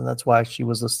 So that's why she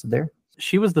was listed there.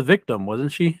 She was the victim,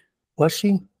 wasn't she? Was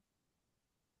she?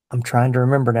 I'm trying to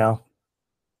remember now.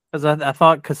 Because I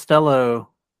thought Costello,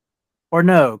 or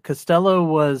no, Costello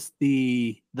was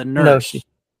the nurse.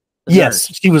 No,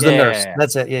 she was the nurse.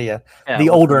 That's it. Yeah. The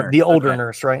older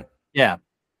nurse, right? Yeah.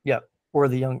 Or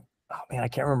the young. Oh man, I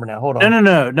can't remember now. Hold on.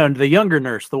 No. The younger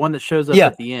nurse, the one that shows up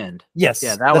at the end. Yes.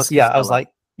 Yeah, that was. Costello. I was like,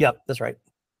 yep, that's right.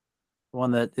 The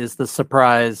one that is the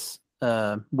surprise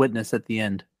witness at the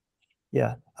end.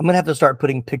 Yeah, I'm gonna have to start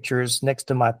putting pictures next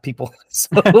to my people.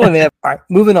 All right,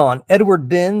 moving on. Edward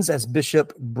Benz as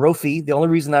Bishop Brophy. The only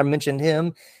reason I mentioned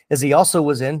him is he also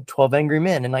was in 12 Angry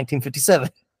Men in 1957.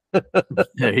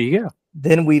 There you go.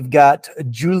 Then we've got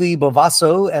Julie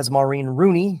Bavasso as Maureen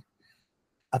Rooney.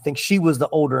 I think she was the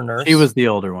older nurse. She was the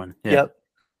older one. Yeah. Yep.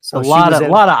 So a lot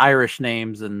of Irish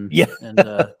names and yeah.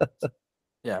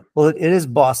 Well, it is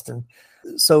Boston.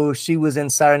 So she was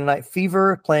in Saturday Night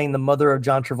Fever, playing the mother of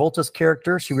John Travolta's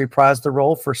character. She reprised the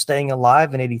role for Staying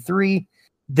Alive in 83.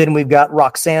 Then we've got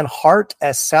Roxanne Hart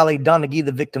as Sally Donaghy,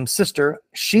 the victim's sister.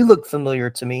 She looked familiar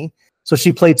to me. So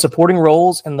she played supporting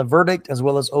roles in The Verdict, as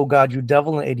well as Oh God, You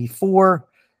Devil in 84.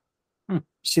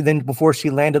 She then, before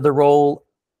she landed the role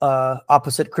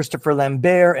opposite Christopher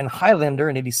Lambert in Highlander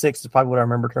in 86, is probably what I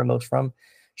remembered her most from.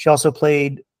 She also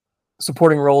played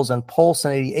supporting roles in Pulse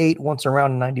in 88, Once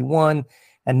Around in 91,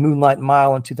 and Moonlight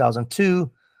Mile in 2002.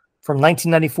 From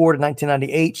 1994 to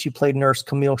 1998, she played Nurse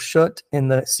Camille Schutt in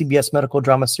the CBS medical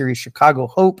drama series Chicago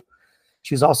Hope.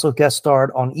 She's also guest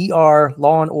starred on ER,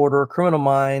 Law and Order, Criminal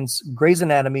Minds, Grey's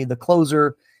Anatomy, The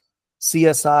Closer,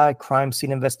 CSI, Crime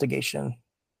Scene Investigation.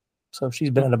 So she's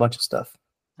been in a bunch of stuff.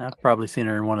 I've probably seen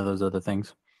her in one of those other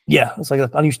things. Yeah, it's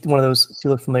like I used one of those. She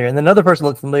looked familiar. And another person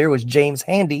looked familiar was James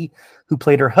Handy, who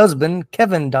played her husband,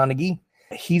 Kevin Donaghy.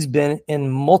 He's been in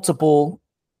multiple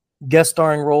guest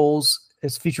starring roles.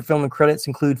 His feature film and credits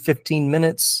include 15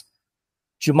 Minutes,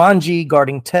 Jumanji,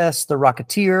 Guarding Tess, The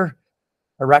Rocketeer,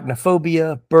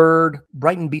 Arachnophobia, Bird,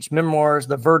 Brighton Beach Memoirs,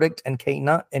 The Verdict, and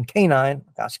Canine.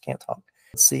 Gosh, I can't talk.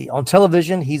 Let's see. On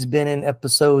television, he's been in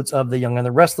episodes of The Young and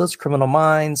the Restless, Criminal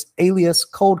Minds, Alias,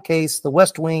 Cold Case, The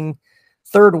West Wing,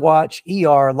 Third Watch,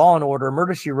 ER, Law and Order,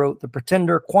 Murder, She Wrote, The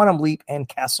Pretender, Quantum Leap, and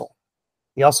Castle.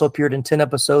 He also appeared in 10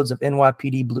 episodes of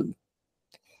NYPD Blue.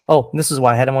 Oh, and this is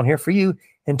why I had him on here for you.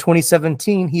 In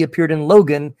 2017, he appeared in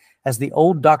Logan as the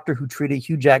old doctor who treated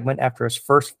Hugh Jackman after his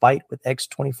first fight with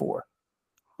X-24.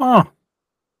 Oh,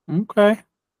 okay.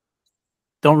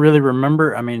 Don't really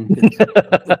remember. I mean,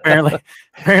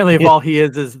 apparently, if all he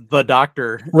is the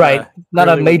doctor, right? Not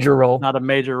really a major role. Not a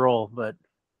major role, but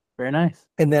very nice.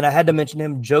 And then I had to mention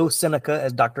him, Joe Seneca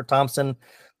as Dr. Thompson,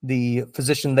 the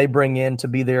physician they bring in to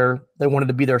be they wanted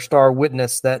to be their star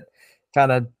witness that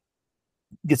kind of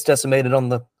gets decimated on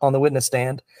the witness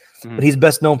stand. But he's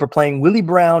best known for playing Willie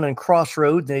Brown in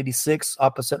Crossroads in 86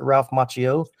 opposite Ralph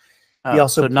Macchio. He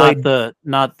also played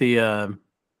not the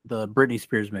Britney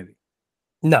Spears movie.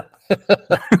 No.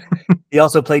 He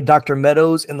also played Dr.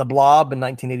 Meadows in The Blob in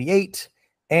 1988,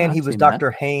 and he was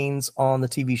Dr. Haynes on the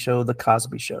TV show The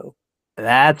Cosby Show.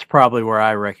 That's probably where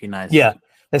I recognize him. Yeah.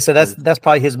 They said that's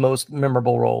probably his most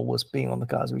memorable role, was being on The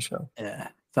Cosby Show. Yeah.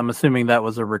 So I'm assuming that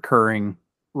was a recurring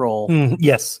role.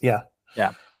 Yes. Yeah.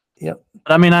 Yeah. Yep.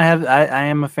 But I mean, I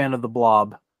am a fan of The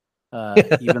Blob.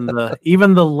 Even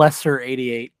the lesser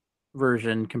 88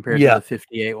 version compared to the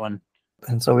 58 one.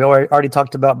 And so we already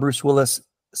talked about Bruce Willis'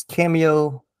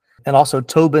 cameo, and also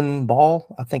Tobin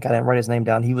Ball. I think I didn't write his name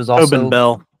down. He was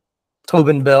also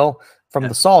Tobin Bell from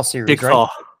the Saw series, Jigsaw.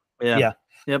 Right? Yeah.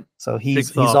 Yep. So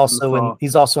he's also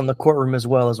in the courtroom as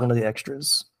well as one of the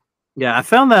extras. Yeah, I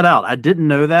found that out. I didn't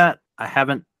know that. I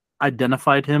haven't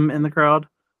identified him in the crowd.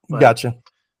 Gotcha.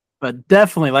 But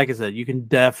definitely, like I said, you can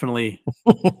definitely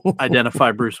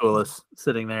identify Bruce Willis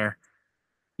sitting there.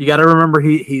 You got to remember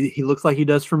he looks like he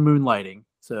does from Moonlighting.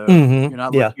 So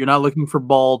you're not looking for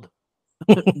bald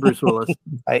Bruce Willis,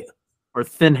 right? Or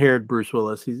thin-haired Bruce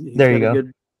Willis. He's there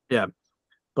you go.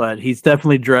 But he's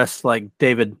definitely dressed like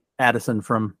David Addison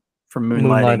from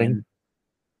Moonlighting. And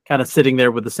kind of sitting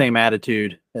there with the same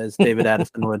attitude as David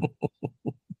Addison would.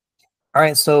 All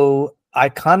right, so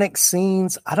iconic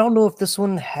scenes. I don't know if this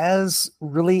one has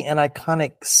really an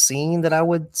iconic scene that I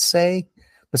would say,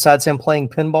 besides him playing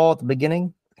pinball at the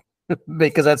beginning,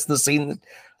 because that's the scene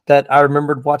that I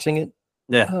remembered watching it.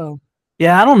 Yeah.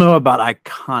 Yeah, I don't know about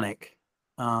iconic.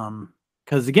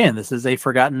 Because again, this is a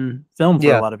forgotten film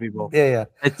for a lot of people. Yeah.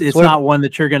 It's not one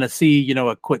that you're going to see,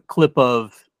 a quick clip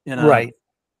of in a, right.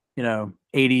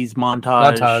 80s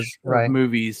montage right.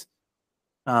 movies.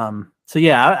 So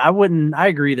yeah, I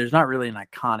agree. There's not really an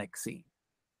iconic scene.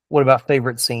 What about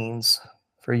favorite scenes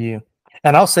for you?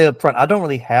 And I'll say up front, I don't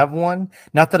really have one.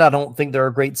 Not that I don't think there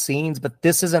are great scenes, but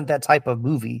this isn't that type of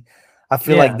movie. I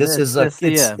feel like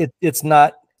it's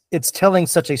telling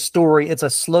such a story. It's a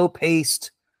slow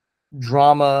paced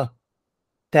drama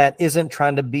that isn't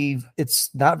trying to be,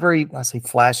 it's not very, I say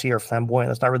flashy or flamboyant.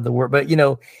 That's not really the word, but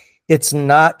it's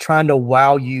not trying to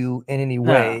wow you in any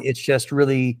way. No. It's just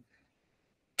really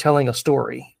telling a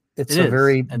story. It's a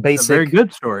very basic, a very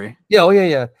good story. Yeah. Oh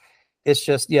yeah. It's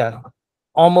just,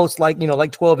 almost like,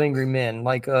 like 12 Angry Men,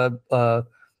 like, that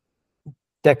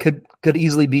could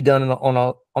easily be done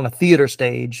on a theater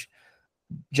stage,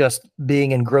 just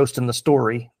being engrossed in the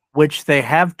story. Which they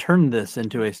have turned this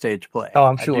into a stage play. Oh,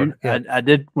 I'm sure. I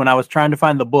did when I was trying to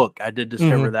find the book. I did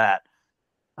discover that.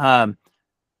 I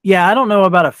don't know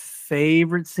about a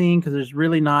favorite scene because there's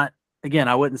really not. Again,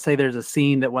 I wouldn't say there's a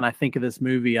scene that when I think of this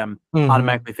movie, I'm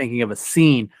automatically thinking of a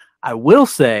scene. I will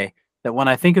say that when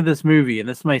I think of this movie, and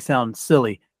this may sound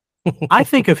silly, I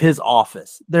think of his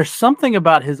office. There's something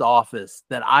about his office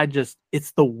that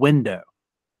it's the window.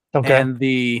 Okay. And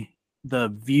the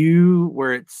view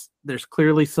where there's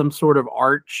clearly some sort of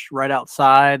arch right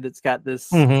outside that's got this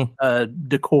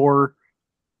decor.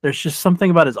 There's just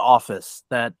something about his office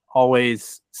that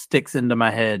always sticks into my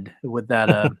head with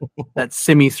that that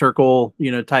semicircle,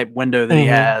 type window that he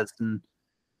has. And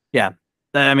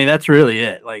that's really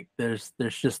it. Like there's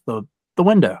just the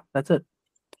window. That's it.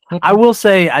 I will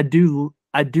say I do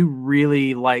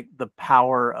really like the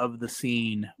power of the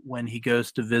scene when he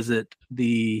goes to visit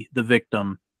the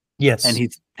victim. Yes. And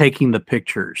he's taking the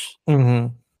pictures.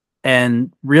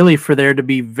 And really for there to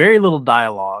be very little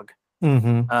dialogue.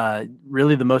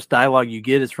 Really the most dialogue you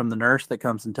get is from the nurse that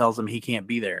comes and tells him he can't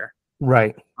be there.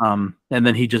 Right. And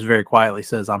then he just very quietly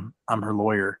says, I'm her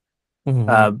lawyer.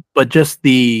 But just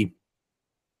the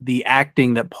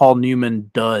acting that Paul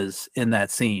Newman does in that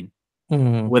scene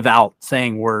without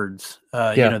saying words,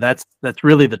 that's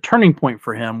really the turning point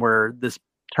for him, where this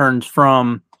turns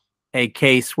from a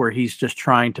case where he's just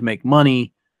trying to make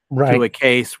money to a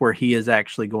case where he is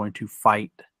actually going to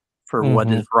fight for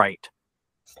what is right.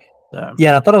 So. Yeah,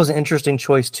 and I thought it was an interesting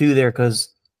choice too there,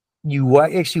 because you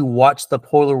actually watch the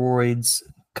Polaroids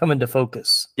come into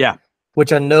focus. Yeah.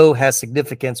 Which I know has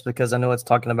significance, because I know it's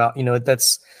talking about,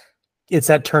 it's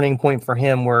that turning point for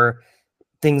him where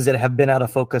things that have been out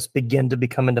of focus begin to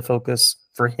become into focus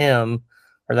for him,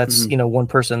 or that's, one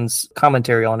person's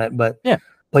commentary on it. But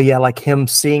like him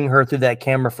seeing her through that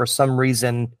camera for some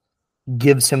reason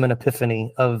gives him an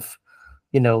epiphany of,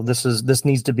 this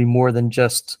needs to be more than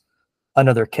just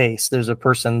another case. There's a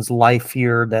person's life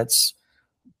here that's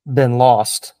been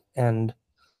lost and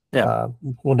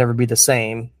will never be the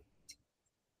same.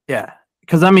 Yeah.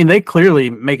 Because, they clearly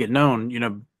make it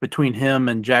known, between him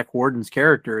and Jack Warden's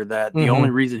character that the only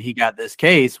reason he got this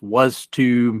case was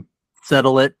to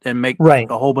settle it and make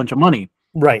a whole bunch of money.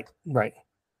 Right.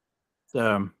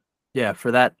 So,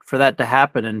 for that to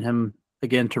happen and him,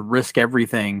 again, to risk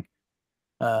everything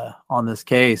on this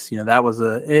case, that was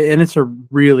and it's a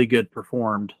really good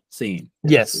performed scene.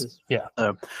 Yes.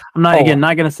 I'm not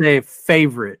going to say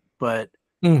favorite, but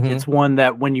it's one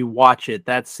that when you watch it,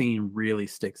 that scene really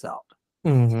sticks out.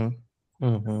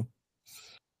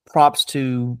 Props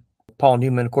to Paul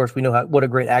Newman. Of course, we know what a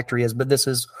great actor he is, but this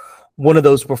is one of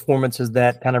those performances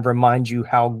that kind of reminds you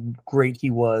how great he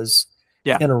was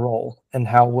in a role and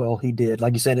how well he did.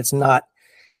 Like you said, it's not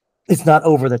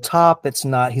over the top. He's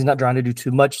not trying to do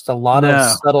too much. It's a lot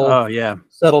of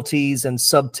subtleties and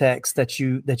subtext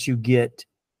that you get.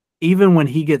 Even when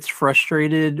he gets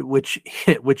frustrated, which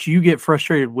you get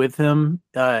frustrated with him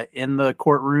in the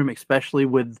courtroom, especially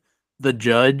with the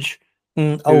judge.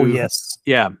 Yes.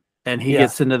 Yeah. And he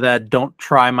gets into that, don't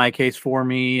try my case for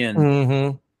me.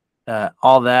 And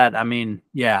all that. And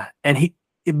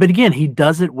but again, he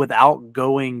does it without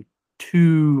going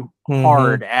too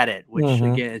hard at it, which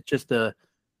again, it's just a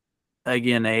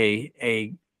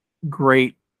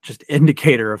great just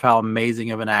indicator of how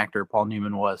amazing of an actor Paul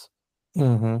Newman was.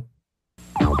 And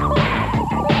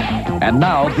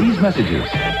now these messages.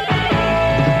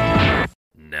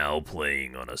 Now now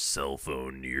playing on a cell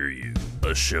phone near you.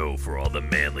 A show for all the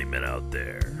manly men out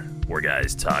there, where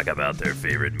guys talk about their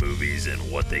favorite movies and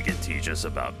what they can teach us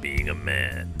about being a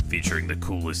man, featuring the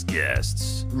coolest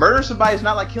guests. Murder somebody is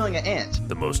not like killing an ant.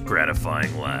 The most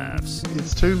gratifying laughs.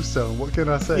 It's Tombstone, what can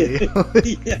I say?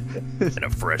 And a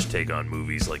fresh take on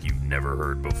movies like you've never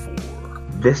heard before.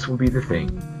 This will be the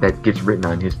thing that gets written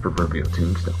on his proverbial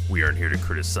tombstone. We aren't here to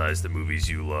criticize the movies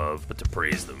you love, but to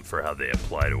praise them for how they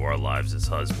apply to our lives as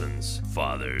husbands,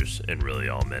 fathers, and really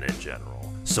all men in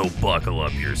general. So buckle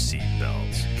up your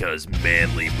seatbelts, because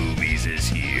Manly Movies is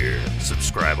here.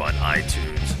 Subscribe on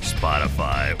iTunes,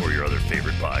 Spotify, or your other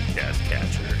favorite podcast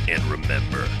catcher. And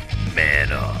remember,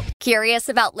 man up. Curious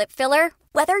about lip filler?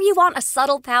 Whether you want a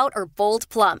subtle pout or bold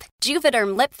plump,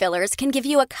 Juvederm lip fillers can give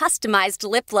you a customized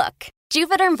lip look.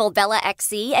 Juvederm Volbella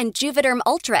XC and Juvederm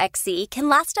Ultra XC can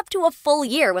last up to a full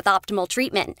year with optimal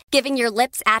treatment, giving your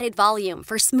lips added volume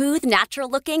for smooth,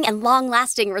 natural-looking, and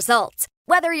long-lasting results.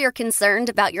 Whether you're concerned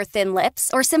about your thin lips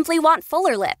or simply want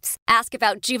fuller lips, ask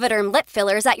about Juvederm lip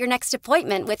fillers at your next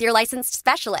appointment with your licensed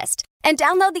specialist. And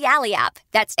download the Alley app,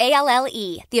 that's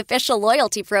ALLE, the official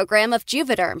loyalty program of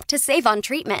Juvederm, to save on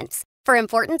treatments. For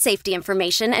important safety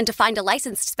information and to find a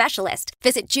licensed specialist,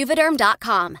 visit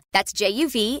Juvederm.com. That's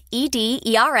JUVEDERM.com.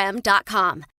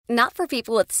 Not for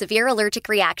people with severe allergic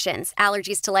reactions,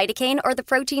 allergies to lidocaine, or the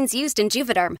proteins used in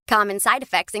Juvederm. Common side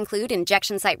effects include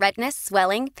injection site redness,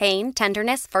 swelling, pain,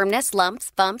 tenderness, firmness, lumps,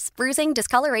 bumps, bruising,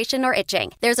 discoloration, or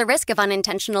itching. There's a risk of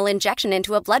unintentional injection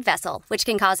into a blood vessel, which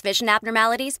can cause vision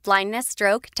abnormalities, blindness,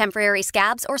 stroke, temporary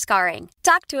scabs, or scarring.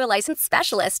 Talk to a licensed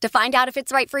specialist to find out if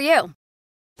it's right for you.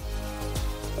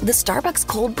 The Starbucks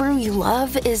cold brew you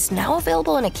love is now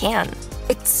available in a can.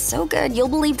 It's so good you'll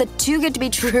believe that too good to be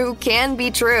true can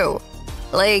be true.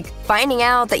 Like finding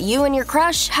out that you and your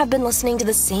crush have been listening to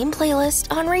the same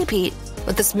playlist on repeat.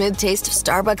 With the smooth taste of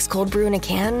Starbucks cold brew in a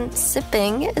can,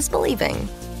 sipping is believing.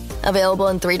 Available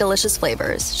in 3 delicious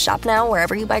flavors. Shop now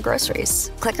wherever you buy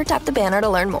groceries. Click or tap the banner to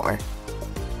learn more.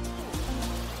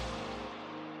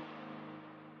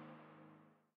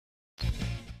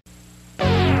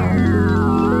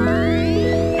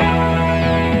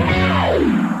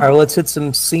 All right, well, let's hit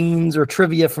some scenes or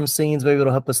trivia from scenes. Maybe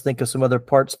it'll help us think of some other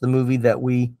parts of the movie that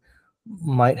we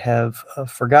might have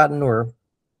forgotten or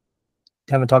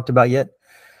haven't talked about yet.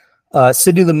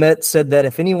 Sidney Lumet said that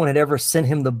if anyone had ever sent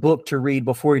him the book to read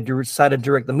before he decided to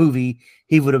direct the movie,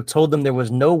 he would have told them there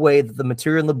was no way that the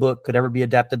material in the book could ever be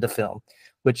adapted to film,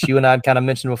 which you and I had kind of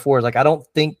mentioned before. Is like, I don't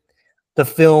think the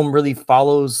film really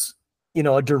follows,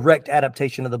 a direct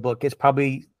adaptation of the book. It's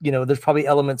probably, there's probably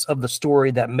elements of the story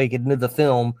that make it into the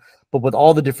film, but with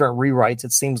all the different rewrites,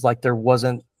 it seems like they're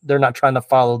not trying to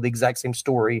follow the exact same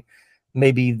story.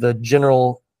 Maybe the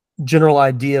general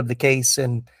idea of the case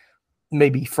and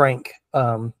maybe Frank,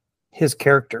 his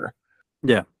character.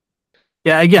 Yeah.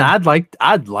 Yeah. Again, I'd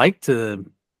like to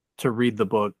read the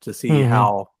book to see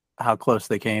how close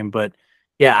they came, but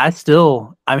yeah,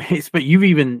 but you've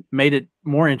even made it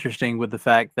more interesting with the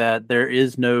fact that there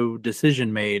is no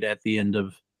decision made at the end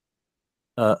of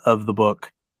the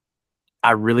book.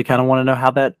 I really kind of want to know how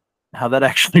that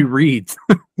actually reads.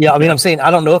 Yeah, I mean, I'm saying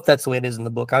I don't know if that's the way it is in the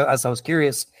book. I was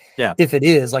curious. Yeah, if it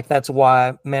is, like, that's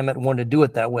why Mamet wanted to do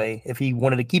it that way. If he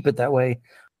wanted to keep it that way.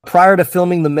 Prior to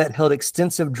filming, the Met held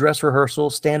extensive dress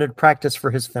rehearsal, standard practice for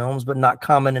his films, but not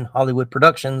common in Hollywood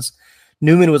productions.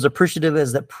 Newman was appreciative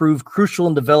as that proved crucial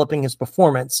in developing his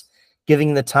performance, giving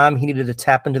him the time he needed to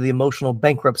tap into the emotional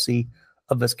bankruptcy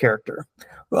of his character.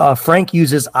 Frank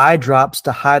uses eye drops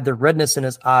to hide the redness in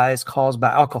his eyes caused by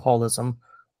alcoholism.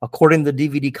 According to the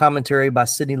DVD commentary by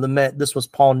Sidney Lumet, this was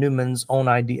Paul Newman's own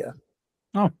idea.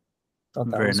 Oh,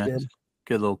 thought that very was nice. good.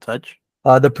 Good little touch.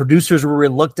 The producers were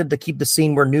reluctant to keep the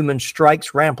scene where Newman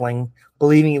strikes Rampling,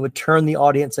 believing it would turn the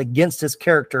audience against his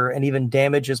character and even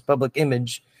damage his public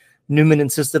image. Newman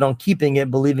insisted on keeping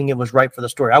it, believing it was right for the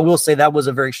story. I will say that was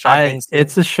a very shocking scene.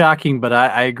 It's a shocking, but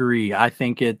I agree. I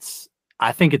think it's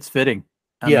fitting.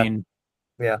 I mean,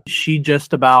 she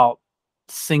just about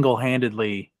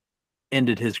single-handedly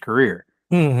ended his career,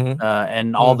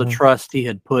 and all the trust he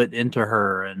had put into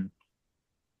her. And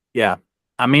yeah,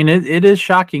 I mean, it is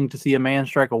shocking to see a man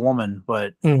strike a woman,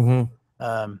 but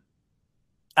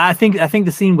I think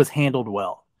the scene was handled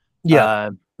well.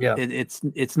 Yeah. It's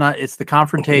the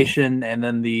confrontation and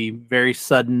then the very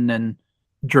sudden and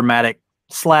dramatic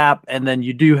slap, and then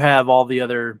you do have all the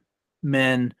other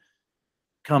men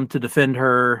come to defend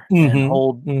her and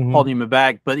hold him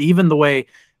back. But even the way,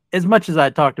 as much as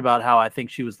I talked about how I think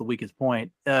she was the weakest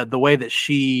point, the way that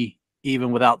she,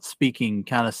 even without speaking,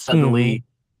 kind of suddenly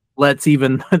lets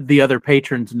even the other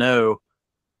patrons know,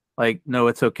 like, no,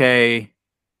 it's okay.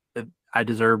 I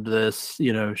deserved this.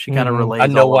 She kind of relays. I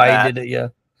know all of why that. he did it. Yeah.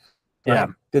 Yeah. Right.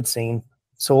 Good scene.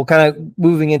 So we're kind of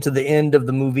moving into the end of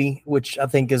the movie, which I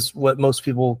think is what most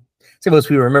people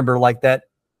remember like that.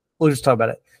 We'll just talk about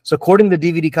it. So according to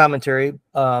the DVD commentary,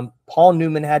 Paul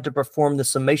Newman had to perform the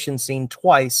summation scene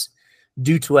twice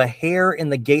due to a hair in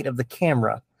the gate of the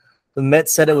camera. The Met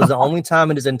said it was the only time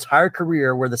in his entire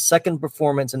career where the second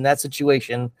performance in that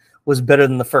situation was better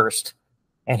than the first.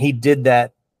 And he did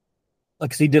that,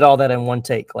 because he did all that in one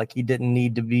take. Like, he didn't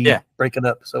need to break it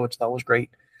up. So which I thought was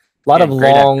great. A lot of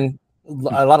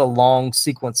long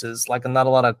sequences, like not a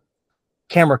lot of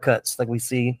camera cuts like we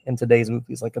see in today's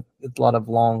movies, like a lot of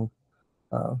long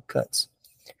cuts.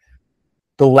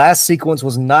 The last sequence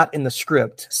was not in the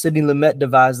script. Sidney Lumet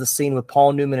devised the scene with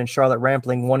Paul Newman and Charlotte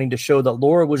Rampling wanting to show that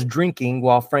Laura was drinking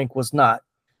while Frank was not.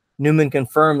 Newman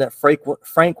confirmed that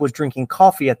Frank was drinking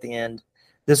coffee at the end.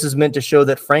 This is meant to show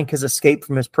that Frank has escaped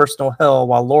from his personal hell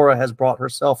while Laura has brought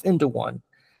herself into one.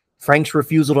 Frank's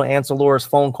refusal to answer Laura's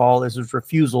phone call is his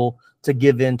refusal to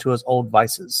give in to his old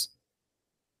vices.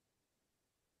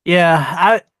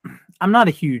 Yeah, I'm not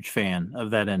a huge fan of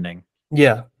that ending.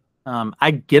 Yeah.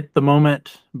 I get the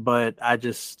moment, but I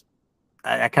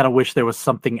kind of wish there was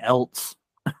something else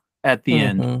at the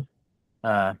end.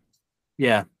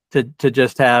 To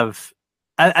just have,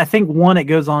 I think it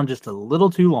goes on just a little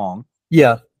too long.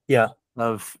 Yeah.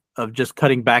 Of just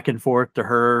cutting back and forth to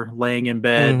her laying in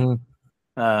bed,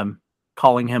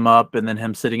 calling him up, and then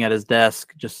him sitting at his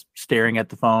desk, just staring at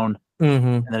the phone.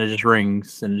 And then it just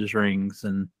rings and it just rings.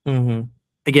 And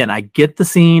again, I get the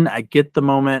scene, I get the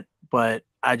moment, but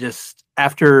I just,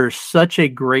 after such a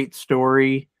great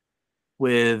story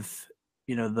with,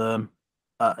 maybe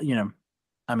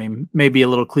a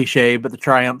little cliche, but the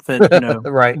triumphant,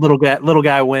 right. little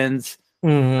guy wins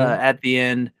at the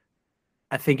end.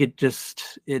 I think it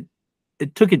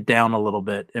took it down a little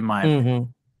bit in my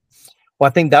opinion. Well,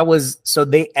 I think that was, so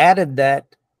they added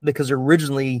that because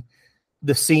originally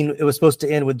the scene, it was supposed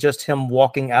to end with just him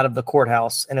walking out of the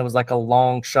courthouse, and it was like a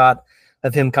long shot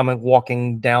of him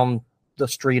walking down the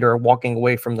street or walking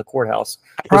away from the courthouse.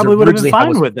 I probably would have been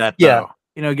fine with that, though.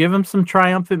 Yeah. Give him some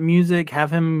triumphant music,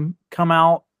 have him come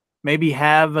out, maybe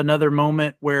have another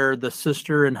moment where the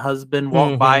sister and husband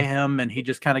walk by him and he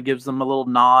just kind of gives them a little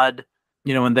nod,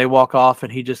 when they walk off,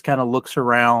 and he just kind of looks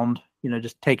around,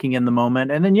 just taking in the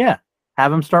moment. And then,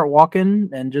 have him start walking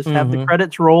and just have the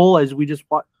credits roll as we just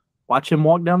watch him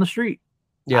walk down the street.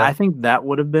 Yeah. I think that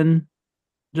would have been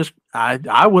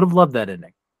I would have loved that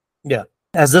ending. Yeah.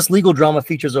 As this legal drama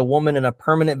features a woman in a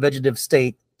permanent vegetative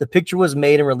state, the picture was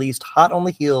made and released hot on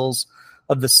the heels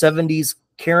of the 70s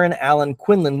Karen Allen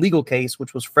Quinlan legal case,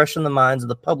 which was fresh in the minds of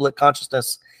the public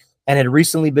consciousness and had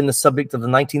recently been the subject of the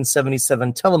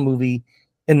 1977 telemovie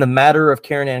In the Matter of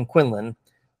Karen Ann Quinlan.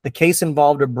 The case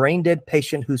involved a brain-dead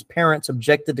patient whose parents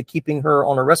objected to keeping her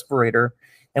on a respirator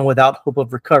and without hope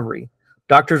of recovery.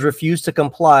 Doctors refused to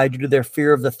comply due to their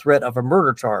fear of the threat of a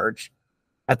murder charge.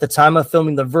 At the time of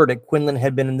filming the verdict, Quinlan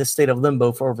had been in this state of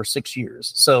limbo for over 6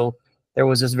 years. So there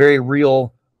was this very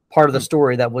real part of the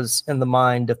story that was in the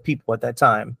mind of people at that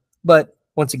time. But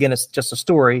once again, it's just a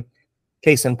story.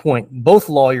 Case in point, both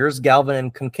lawyers, Galvin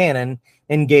and Concannon,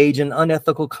 engage in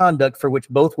unethical conduct for which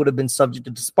both would have been subject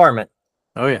to disbarment.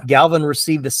 Oh, yeah. Galvin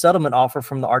received a settlement offer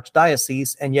from the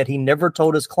archdiocese, and yet he never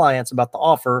told his clients about the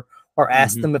offer or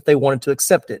asked them if they wanted to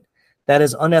accept it. That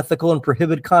is unethical and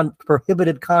prohibited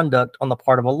conduct on the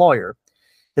part of a lawyer.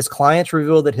 His clients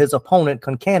revealed that his opponent,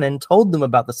 Concannon, told them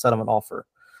about the settlement offer.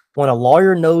 When a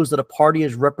lawyer knows that a party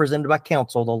is represented by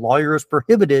counsel, the lawyer is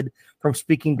prohibited from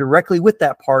speaking directly with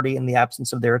that party in the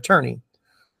absence of their attorney.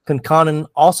 Concannon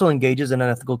also engages in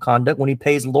unethical conduct when he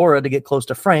pays Laura to get close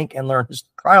to Frank and learn his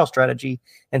trial strategy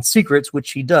and secrets,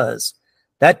 which he does.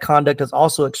 That conduct is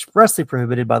also expressly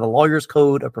prohibited by the Lawyer's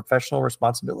Code of Professional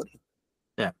Responsibility.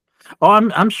 Yeah. Oh,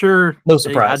 I'm sure. No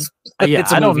surprise. I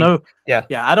don't know. Yeah.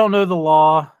 I don't know the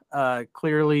law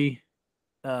clearly.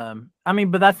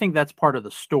 But I think that's part of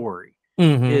the story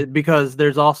because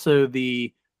there's also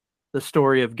the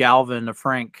story of Galvin, of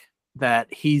Frank,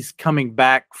 that he's coming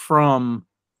back from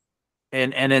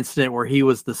an incident where he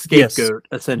was the scapegoat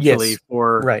essentially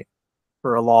for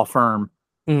a law firm.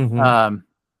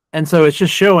 And so it's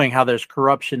just showing how there's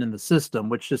corruption in the system,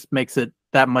 which just makes it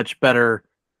that much better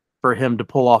for him to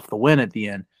pull off the win at the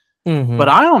end. But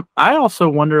I also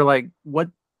wonder, like, what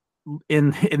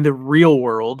in the real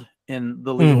world, in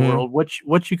the legal world,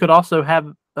 what you could also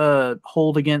have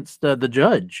hold against the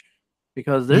judge,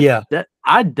 because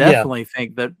I definitely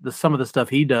think that some of the stuff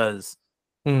he does,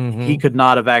 he could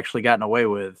not have actually gotten away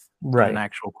with in an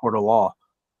actual court of law.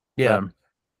 Yeah.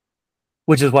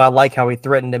 Which is why I like how he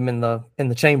threatened him in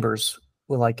the chambers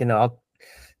like, I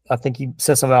think he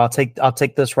said something. I'll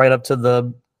take this right up to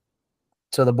the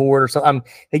board or something.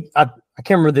 I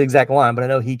can't remember the exact line, but I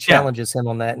know he challenges him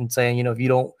on that and saying, if you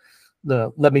don't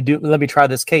let me try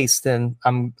this case, then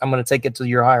I'm going to take it to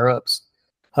your higher ups.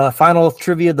 Final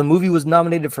trivia: the movie was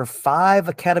nominated for 5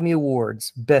 Academy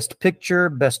Awards: Best Picture,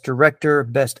 Best Director,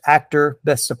 Best Actor,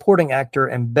 Best Supporting Actor,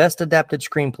 and Best Adapted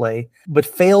Screenplay, but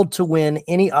failed to win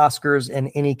any Oscars in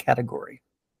any category.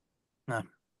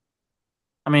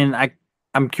 I mean,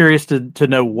 I'm curious to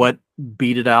know what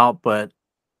beat it out, but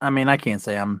I mean, I can't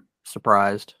say I'm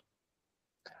surprised.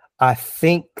 I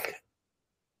think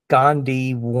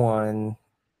Gandhi won,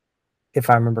 if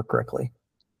I remember correctly.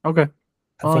 Okay.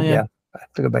 I think, yeah. I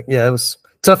have to go back. Yeah, it was a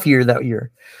tough year that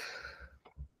year.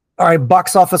 All right,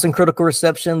 box office and critical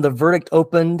reception. The Verdict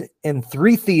opened in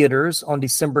 3 theaters on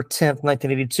December 10th,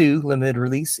 1982, limited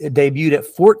release. It debuted at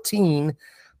 14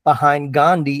 behind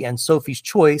Gandhi and Sophie's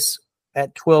Choice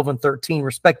at 12 and 13,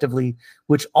 respectively,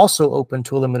 which also opened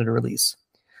to a limited release.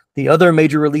 The other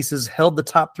major releases held the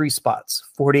top 3 spots.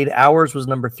 48 Hours was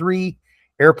number 3,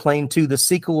 Airplane 2, the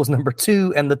sequel, was number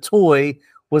 2, and The Toy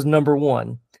was number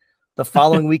 1. The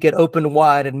following week, it opened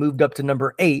wide and moved up to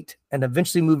number 8, and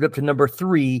eventually moved up to number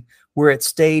 3, where it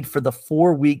stayed for the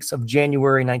 4 weeks of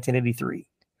January 1983.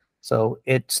 So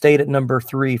it stayed at number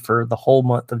 3 for the whole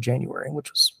month of January,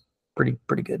 which was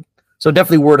pretty good. So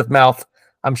definitely word of mouth,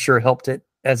 I'm sure, helped it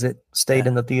as it stayed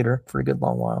in the theater for a good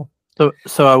long while.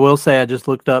 So I will say I just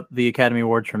looked up the Academy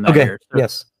Awards from that year. So,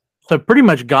 yes. So pretty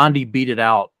much Gandhi beat it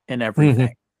out in everything.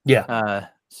 Mm-hmm. Yeah.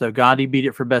 So Gandhi beat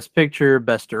it for Best Picture,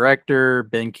 Best Director.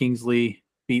 Ben Kingsley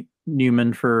beat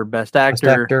Newman for Best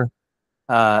Actor.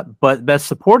 But Best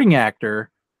Supporting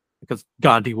Actor, because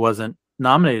Gandhi wasn't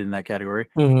nominated in that category.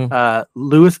 Mm-hmm.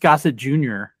 Louis Gossett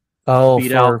Jr.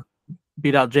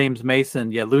 beat out James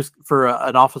Mason. Yeah, Louis for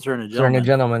an Officer and a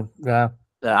Gentleman. Yeah.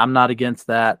 I'm not against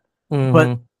that.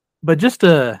 Mm-hmm. But just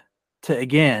to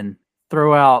again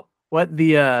throw out what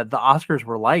the Oscars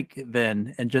were like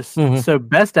then, and just so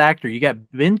Best Actor, you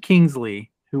got Ben Kingsley,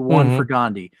 who won for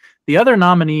Gandhi. The other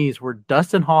nominees were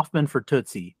Dustin Hoffman for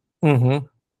Tootsie,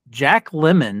 Jack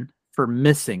Lemmon for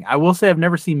Missing. I will say I've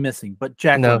never seen Missing, but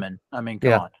Jack Lemmon. I mean,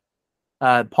 come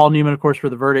on. Paul Newman, of course, for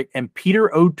The Verdict, and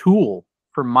Peter O'Toole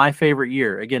for My Favorite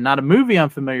Year. Again, not a movie I'm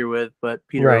familiar with, but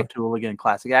Peter O'Toole, again,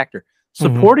 classic actor.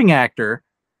 Supporting actor,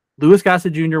 Louis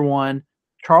Gossett Jr. won.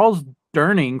 Charles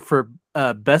Durning for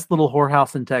Best Little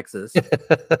Whorehouse in Texas.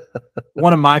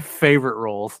 One of my favorite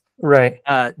roles. Right.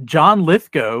 John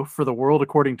Lithgow for The World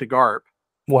According to Garp.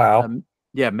 Wow.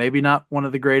 Maybe not one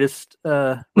of the greatest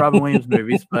Robin Williams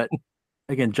movies, but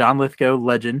again, John Lithgow,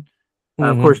 legend.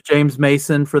 Of course, James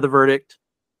Mason for The Verdict.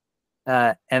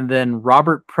 And then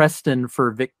Robert Preston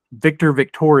for Victor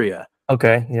Victoria.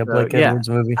 Okay. Yeah, Blake Edwards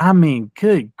movie. I mean,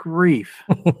 good grief.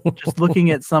 Just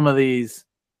looking at some of these.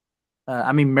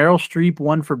 Meryl Streep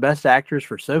won for Best Actress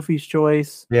for Sophie's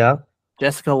Choice. Yeah.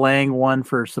 Jessica Lange won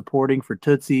for Supporting for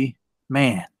Tootsie.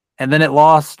 Man. And then it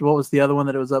lost, what was the other one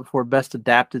that it was up for? Best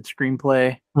Adapted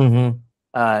Screenplay.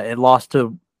 It lost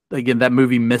to, again, that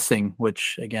movie Missing,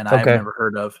 which, again, I've never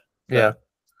heard of. Yeah.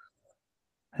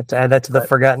 Have to add that to the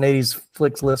Forgotten 80s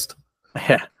flicks list.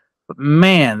 Yeah. But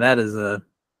man, that is a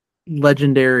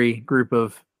legendary group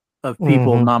of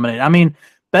people nominated. I mean,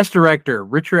 Best Director,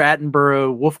 Richard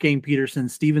Attenborough, Wolfgang Peterson,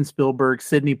 Steven Spielberg,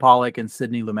 Sidney Pollack, and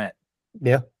Sidney Lumet.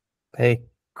 Yeah. Hey.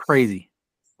 Crazy.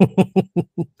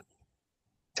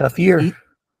 Tough year.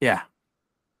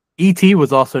 E.T.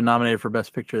 was also nominated for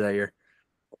Best Picture that year.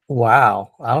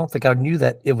 Wow. I don't think I knew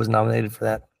that it was nominated for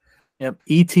that. Yep.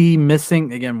 E.T.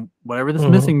 Missing, again, whatever this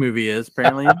Missing movie is,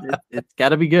 apparently it's got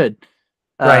to be good.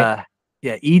 Right.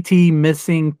 E.T.,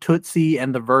 Missing, Tootsie,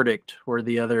 and The Verdict were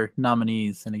the other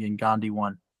nominees. And again, Gandhi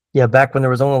won. Yeah, back when there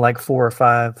was only like 4 or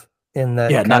 5 in that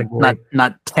category.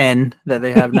 Not 10 that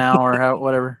they have now or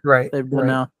whatever they've done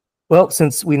now. Well,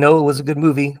 since we know it was a good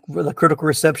movie, for the critical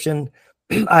reception,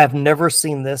 I have never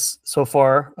seen this so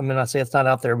far. I mean, I say it's not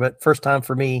out there, but first time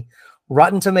for me.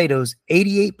 Rotten Tomatoes,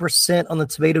 88% on the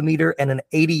tomato meter and an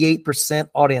 88%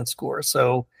 audience score.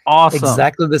 So awesome.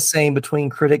 Exactly the same between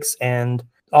critics and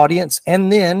audience.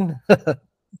 And then,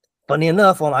 funny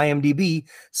enough, on IMDb,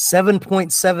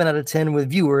 7.7 out of 10 with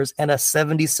viewers and a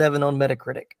 77 on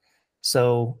Metacritic.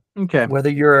 So whether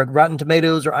you're a Rotten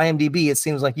Tomatoes or IMDb, it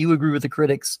seems like you agree with the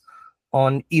critics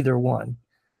on either one.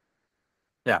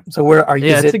 Yeah. So where are you?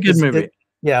 Yeah, it's a good movie.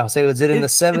 So is it in the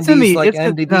 70s like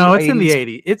IMDb? No, it's 80s? in the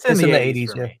 80s. It's in the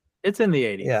 80s. Yeah. It's in the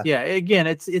 80s. Yeah. Again,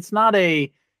 it's not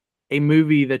a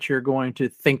movie that you're going to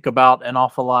think about an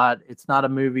awful lot. It's not a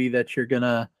movie that you're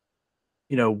gonna,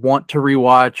 want to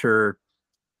rewatch or,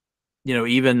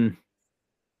 even,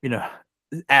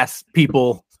 ask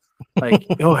people like,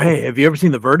 oh, hey, have you ever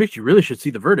seen The Verdict? You really should see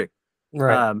The Verdict.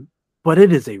 Right. But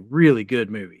it is a really good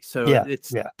movie. So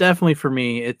it's yeah. definitely for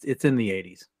me, it's in the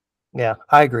 80s. Yeah,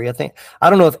 I agree. I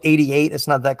don't know if 88, it's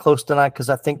not that close tonight because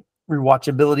I think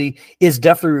rewatchability is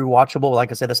definitely rewatchable.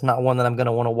 Like I said, it's not one that I'm going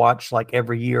to want to watch like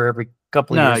every year, every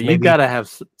couple of years. No, you got to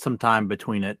have some time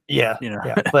between it. Yeah.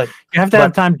 Yeah. But you have to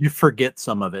have time to forget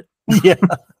some of it. Yeah.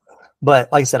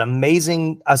 But like I said,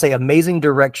 amazing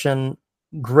direction,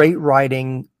 great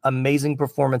writing, amazing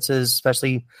performances,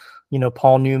 especially,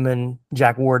 Paul Newman,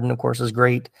 Jack Warden, of course, is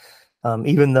great.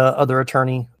 Even the other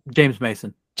attorney, James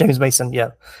Mason. Yeah.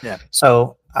 Yeah.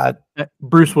 So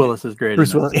Bruce Willis is great.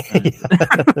 Bruce Willis.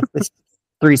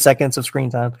 3 seconds of screen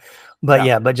time.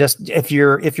 But but just if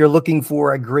you're looking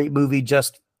for a great movie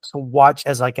just to watch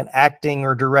as like an acting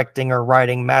or directing or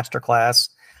writing masterclass,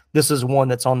 this is one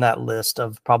that's on that list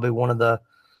of probably one of the,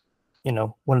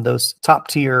 one of those top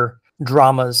tier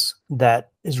dramas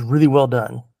that is really well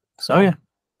done. So,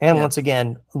 And once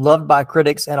again, loved by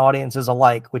critics and audiences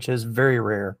alike, which is very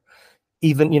rare.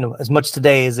 Even, as much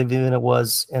today as even it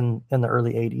was in the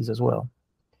early 80s as well.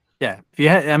 Yeah.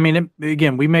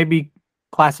 Again, we may be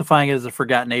classifying it as a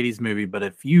forgotten 80s movie, but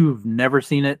if you've never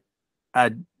seen it,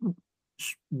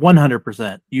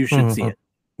 100% you should see it.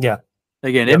 Yeah.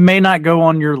 Again, it may not go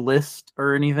on your list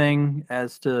or anything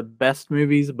as to best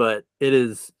movies, but it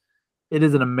is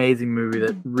an amazing movie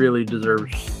that really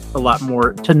deserves a lot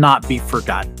more to not be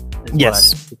forgotten.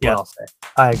 Yes. I'll say.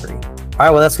 I agree. All right,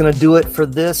 well, that's going to do it for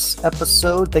this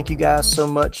episode. Thank you guys so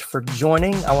much for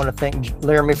joining. I want to thank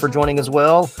Laramy for joining as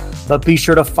well. But be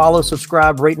sure to follow,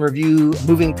 subscribe, rate, and review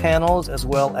Moving Panels, as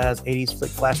well as 80s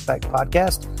Flick Flashback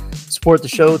Podcast. Support the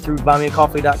show through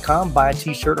buymeacoffee.com. Buy a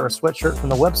t-shirt or a sweatshirt from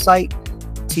the website,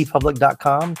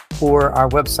 tpublic.com, or our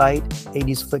website,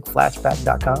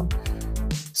 80sflickflashback.com.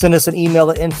 Send us an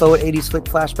email at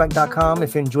info@80sflickflashback.com.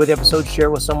 If you enjoyed the episode, share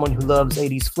it with someone who loves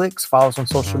 80s flicks. Follow us on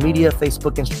social media,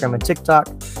 Facebook, Instagram, and TikTok.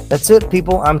 That's it,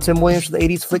 people. I'm Tim Williams for the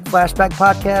 80s Flick Flashback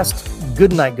Podcast.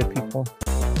 Good night, good people.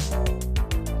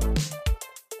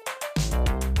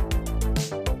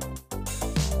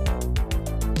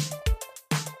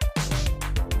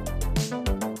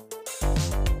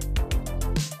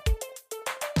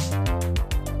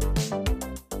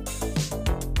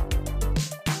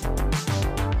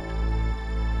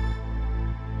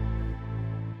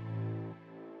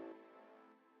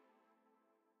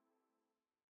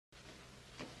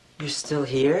 You're still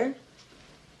here?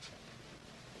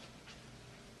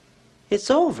 It's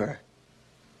over.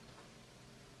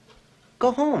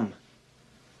 Go home.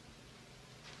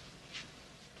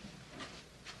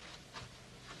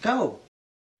 Go.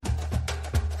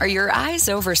 Are your eyes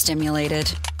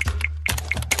overstimulated?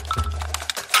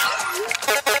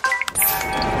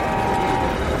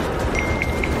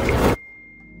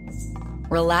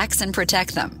 Relax and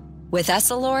protect them with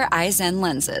Essilor Eyezen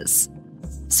lenses.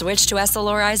 Switch to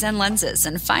Essilor Eyezen lenses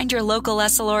and find your local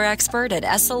Essilor expert at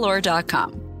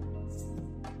Essilor.com.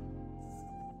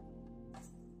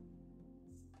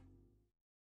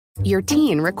 Your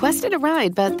teen requested a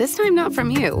ride, but this time not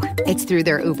from you. It's through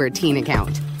their Uber Teen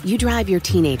account. You drive your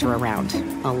teenager around,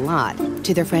 a lot,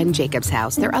 to their friend Jacob's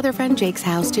house, their other friend Jake's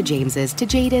house, to James's, to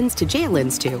Jaden's, to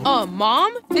Jalen's, to...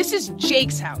 Mom? This is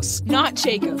Jake's house, not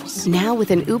Jacob's. Now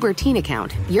with an Uber Teen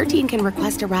account, your teen can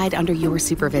request a ride under your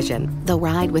supervision. They'll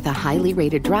ride with a highly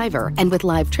rated driver, and with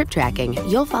live trip tracking,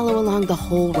 you'll follow along the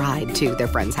whole ride to their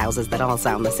friends' houses that all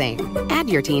sound the same. Add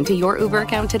your teen to your Uber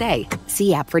account today.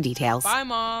 See app for details. Bye,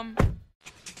 Mom.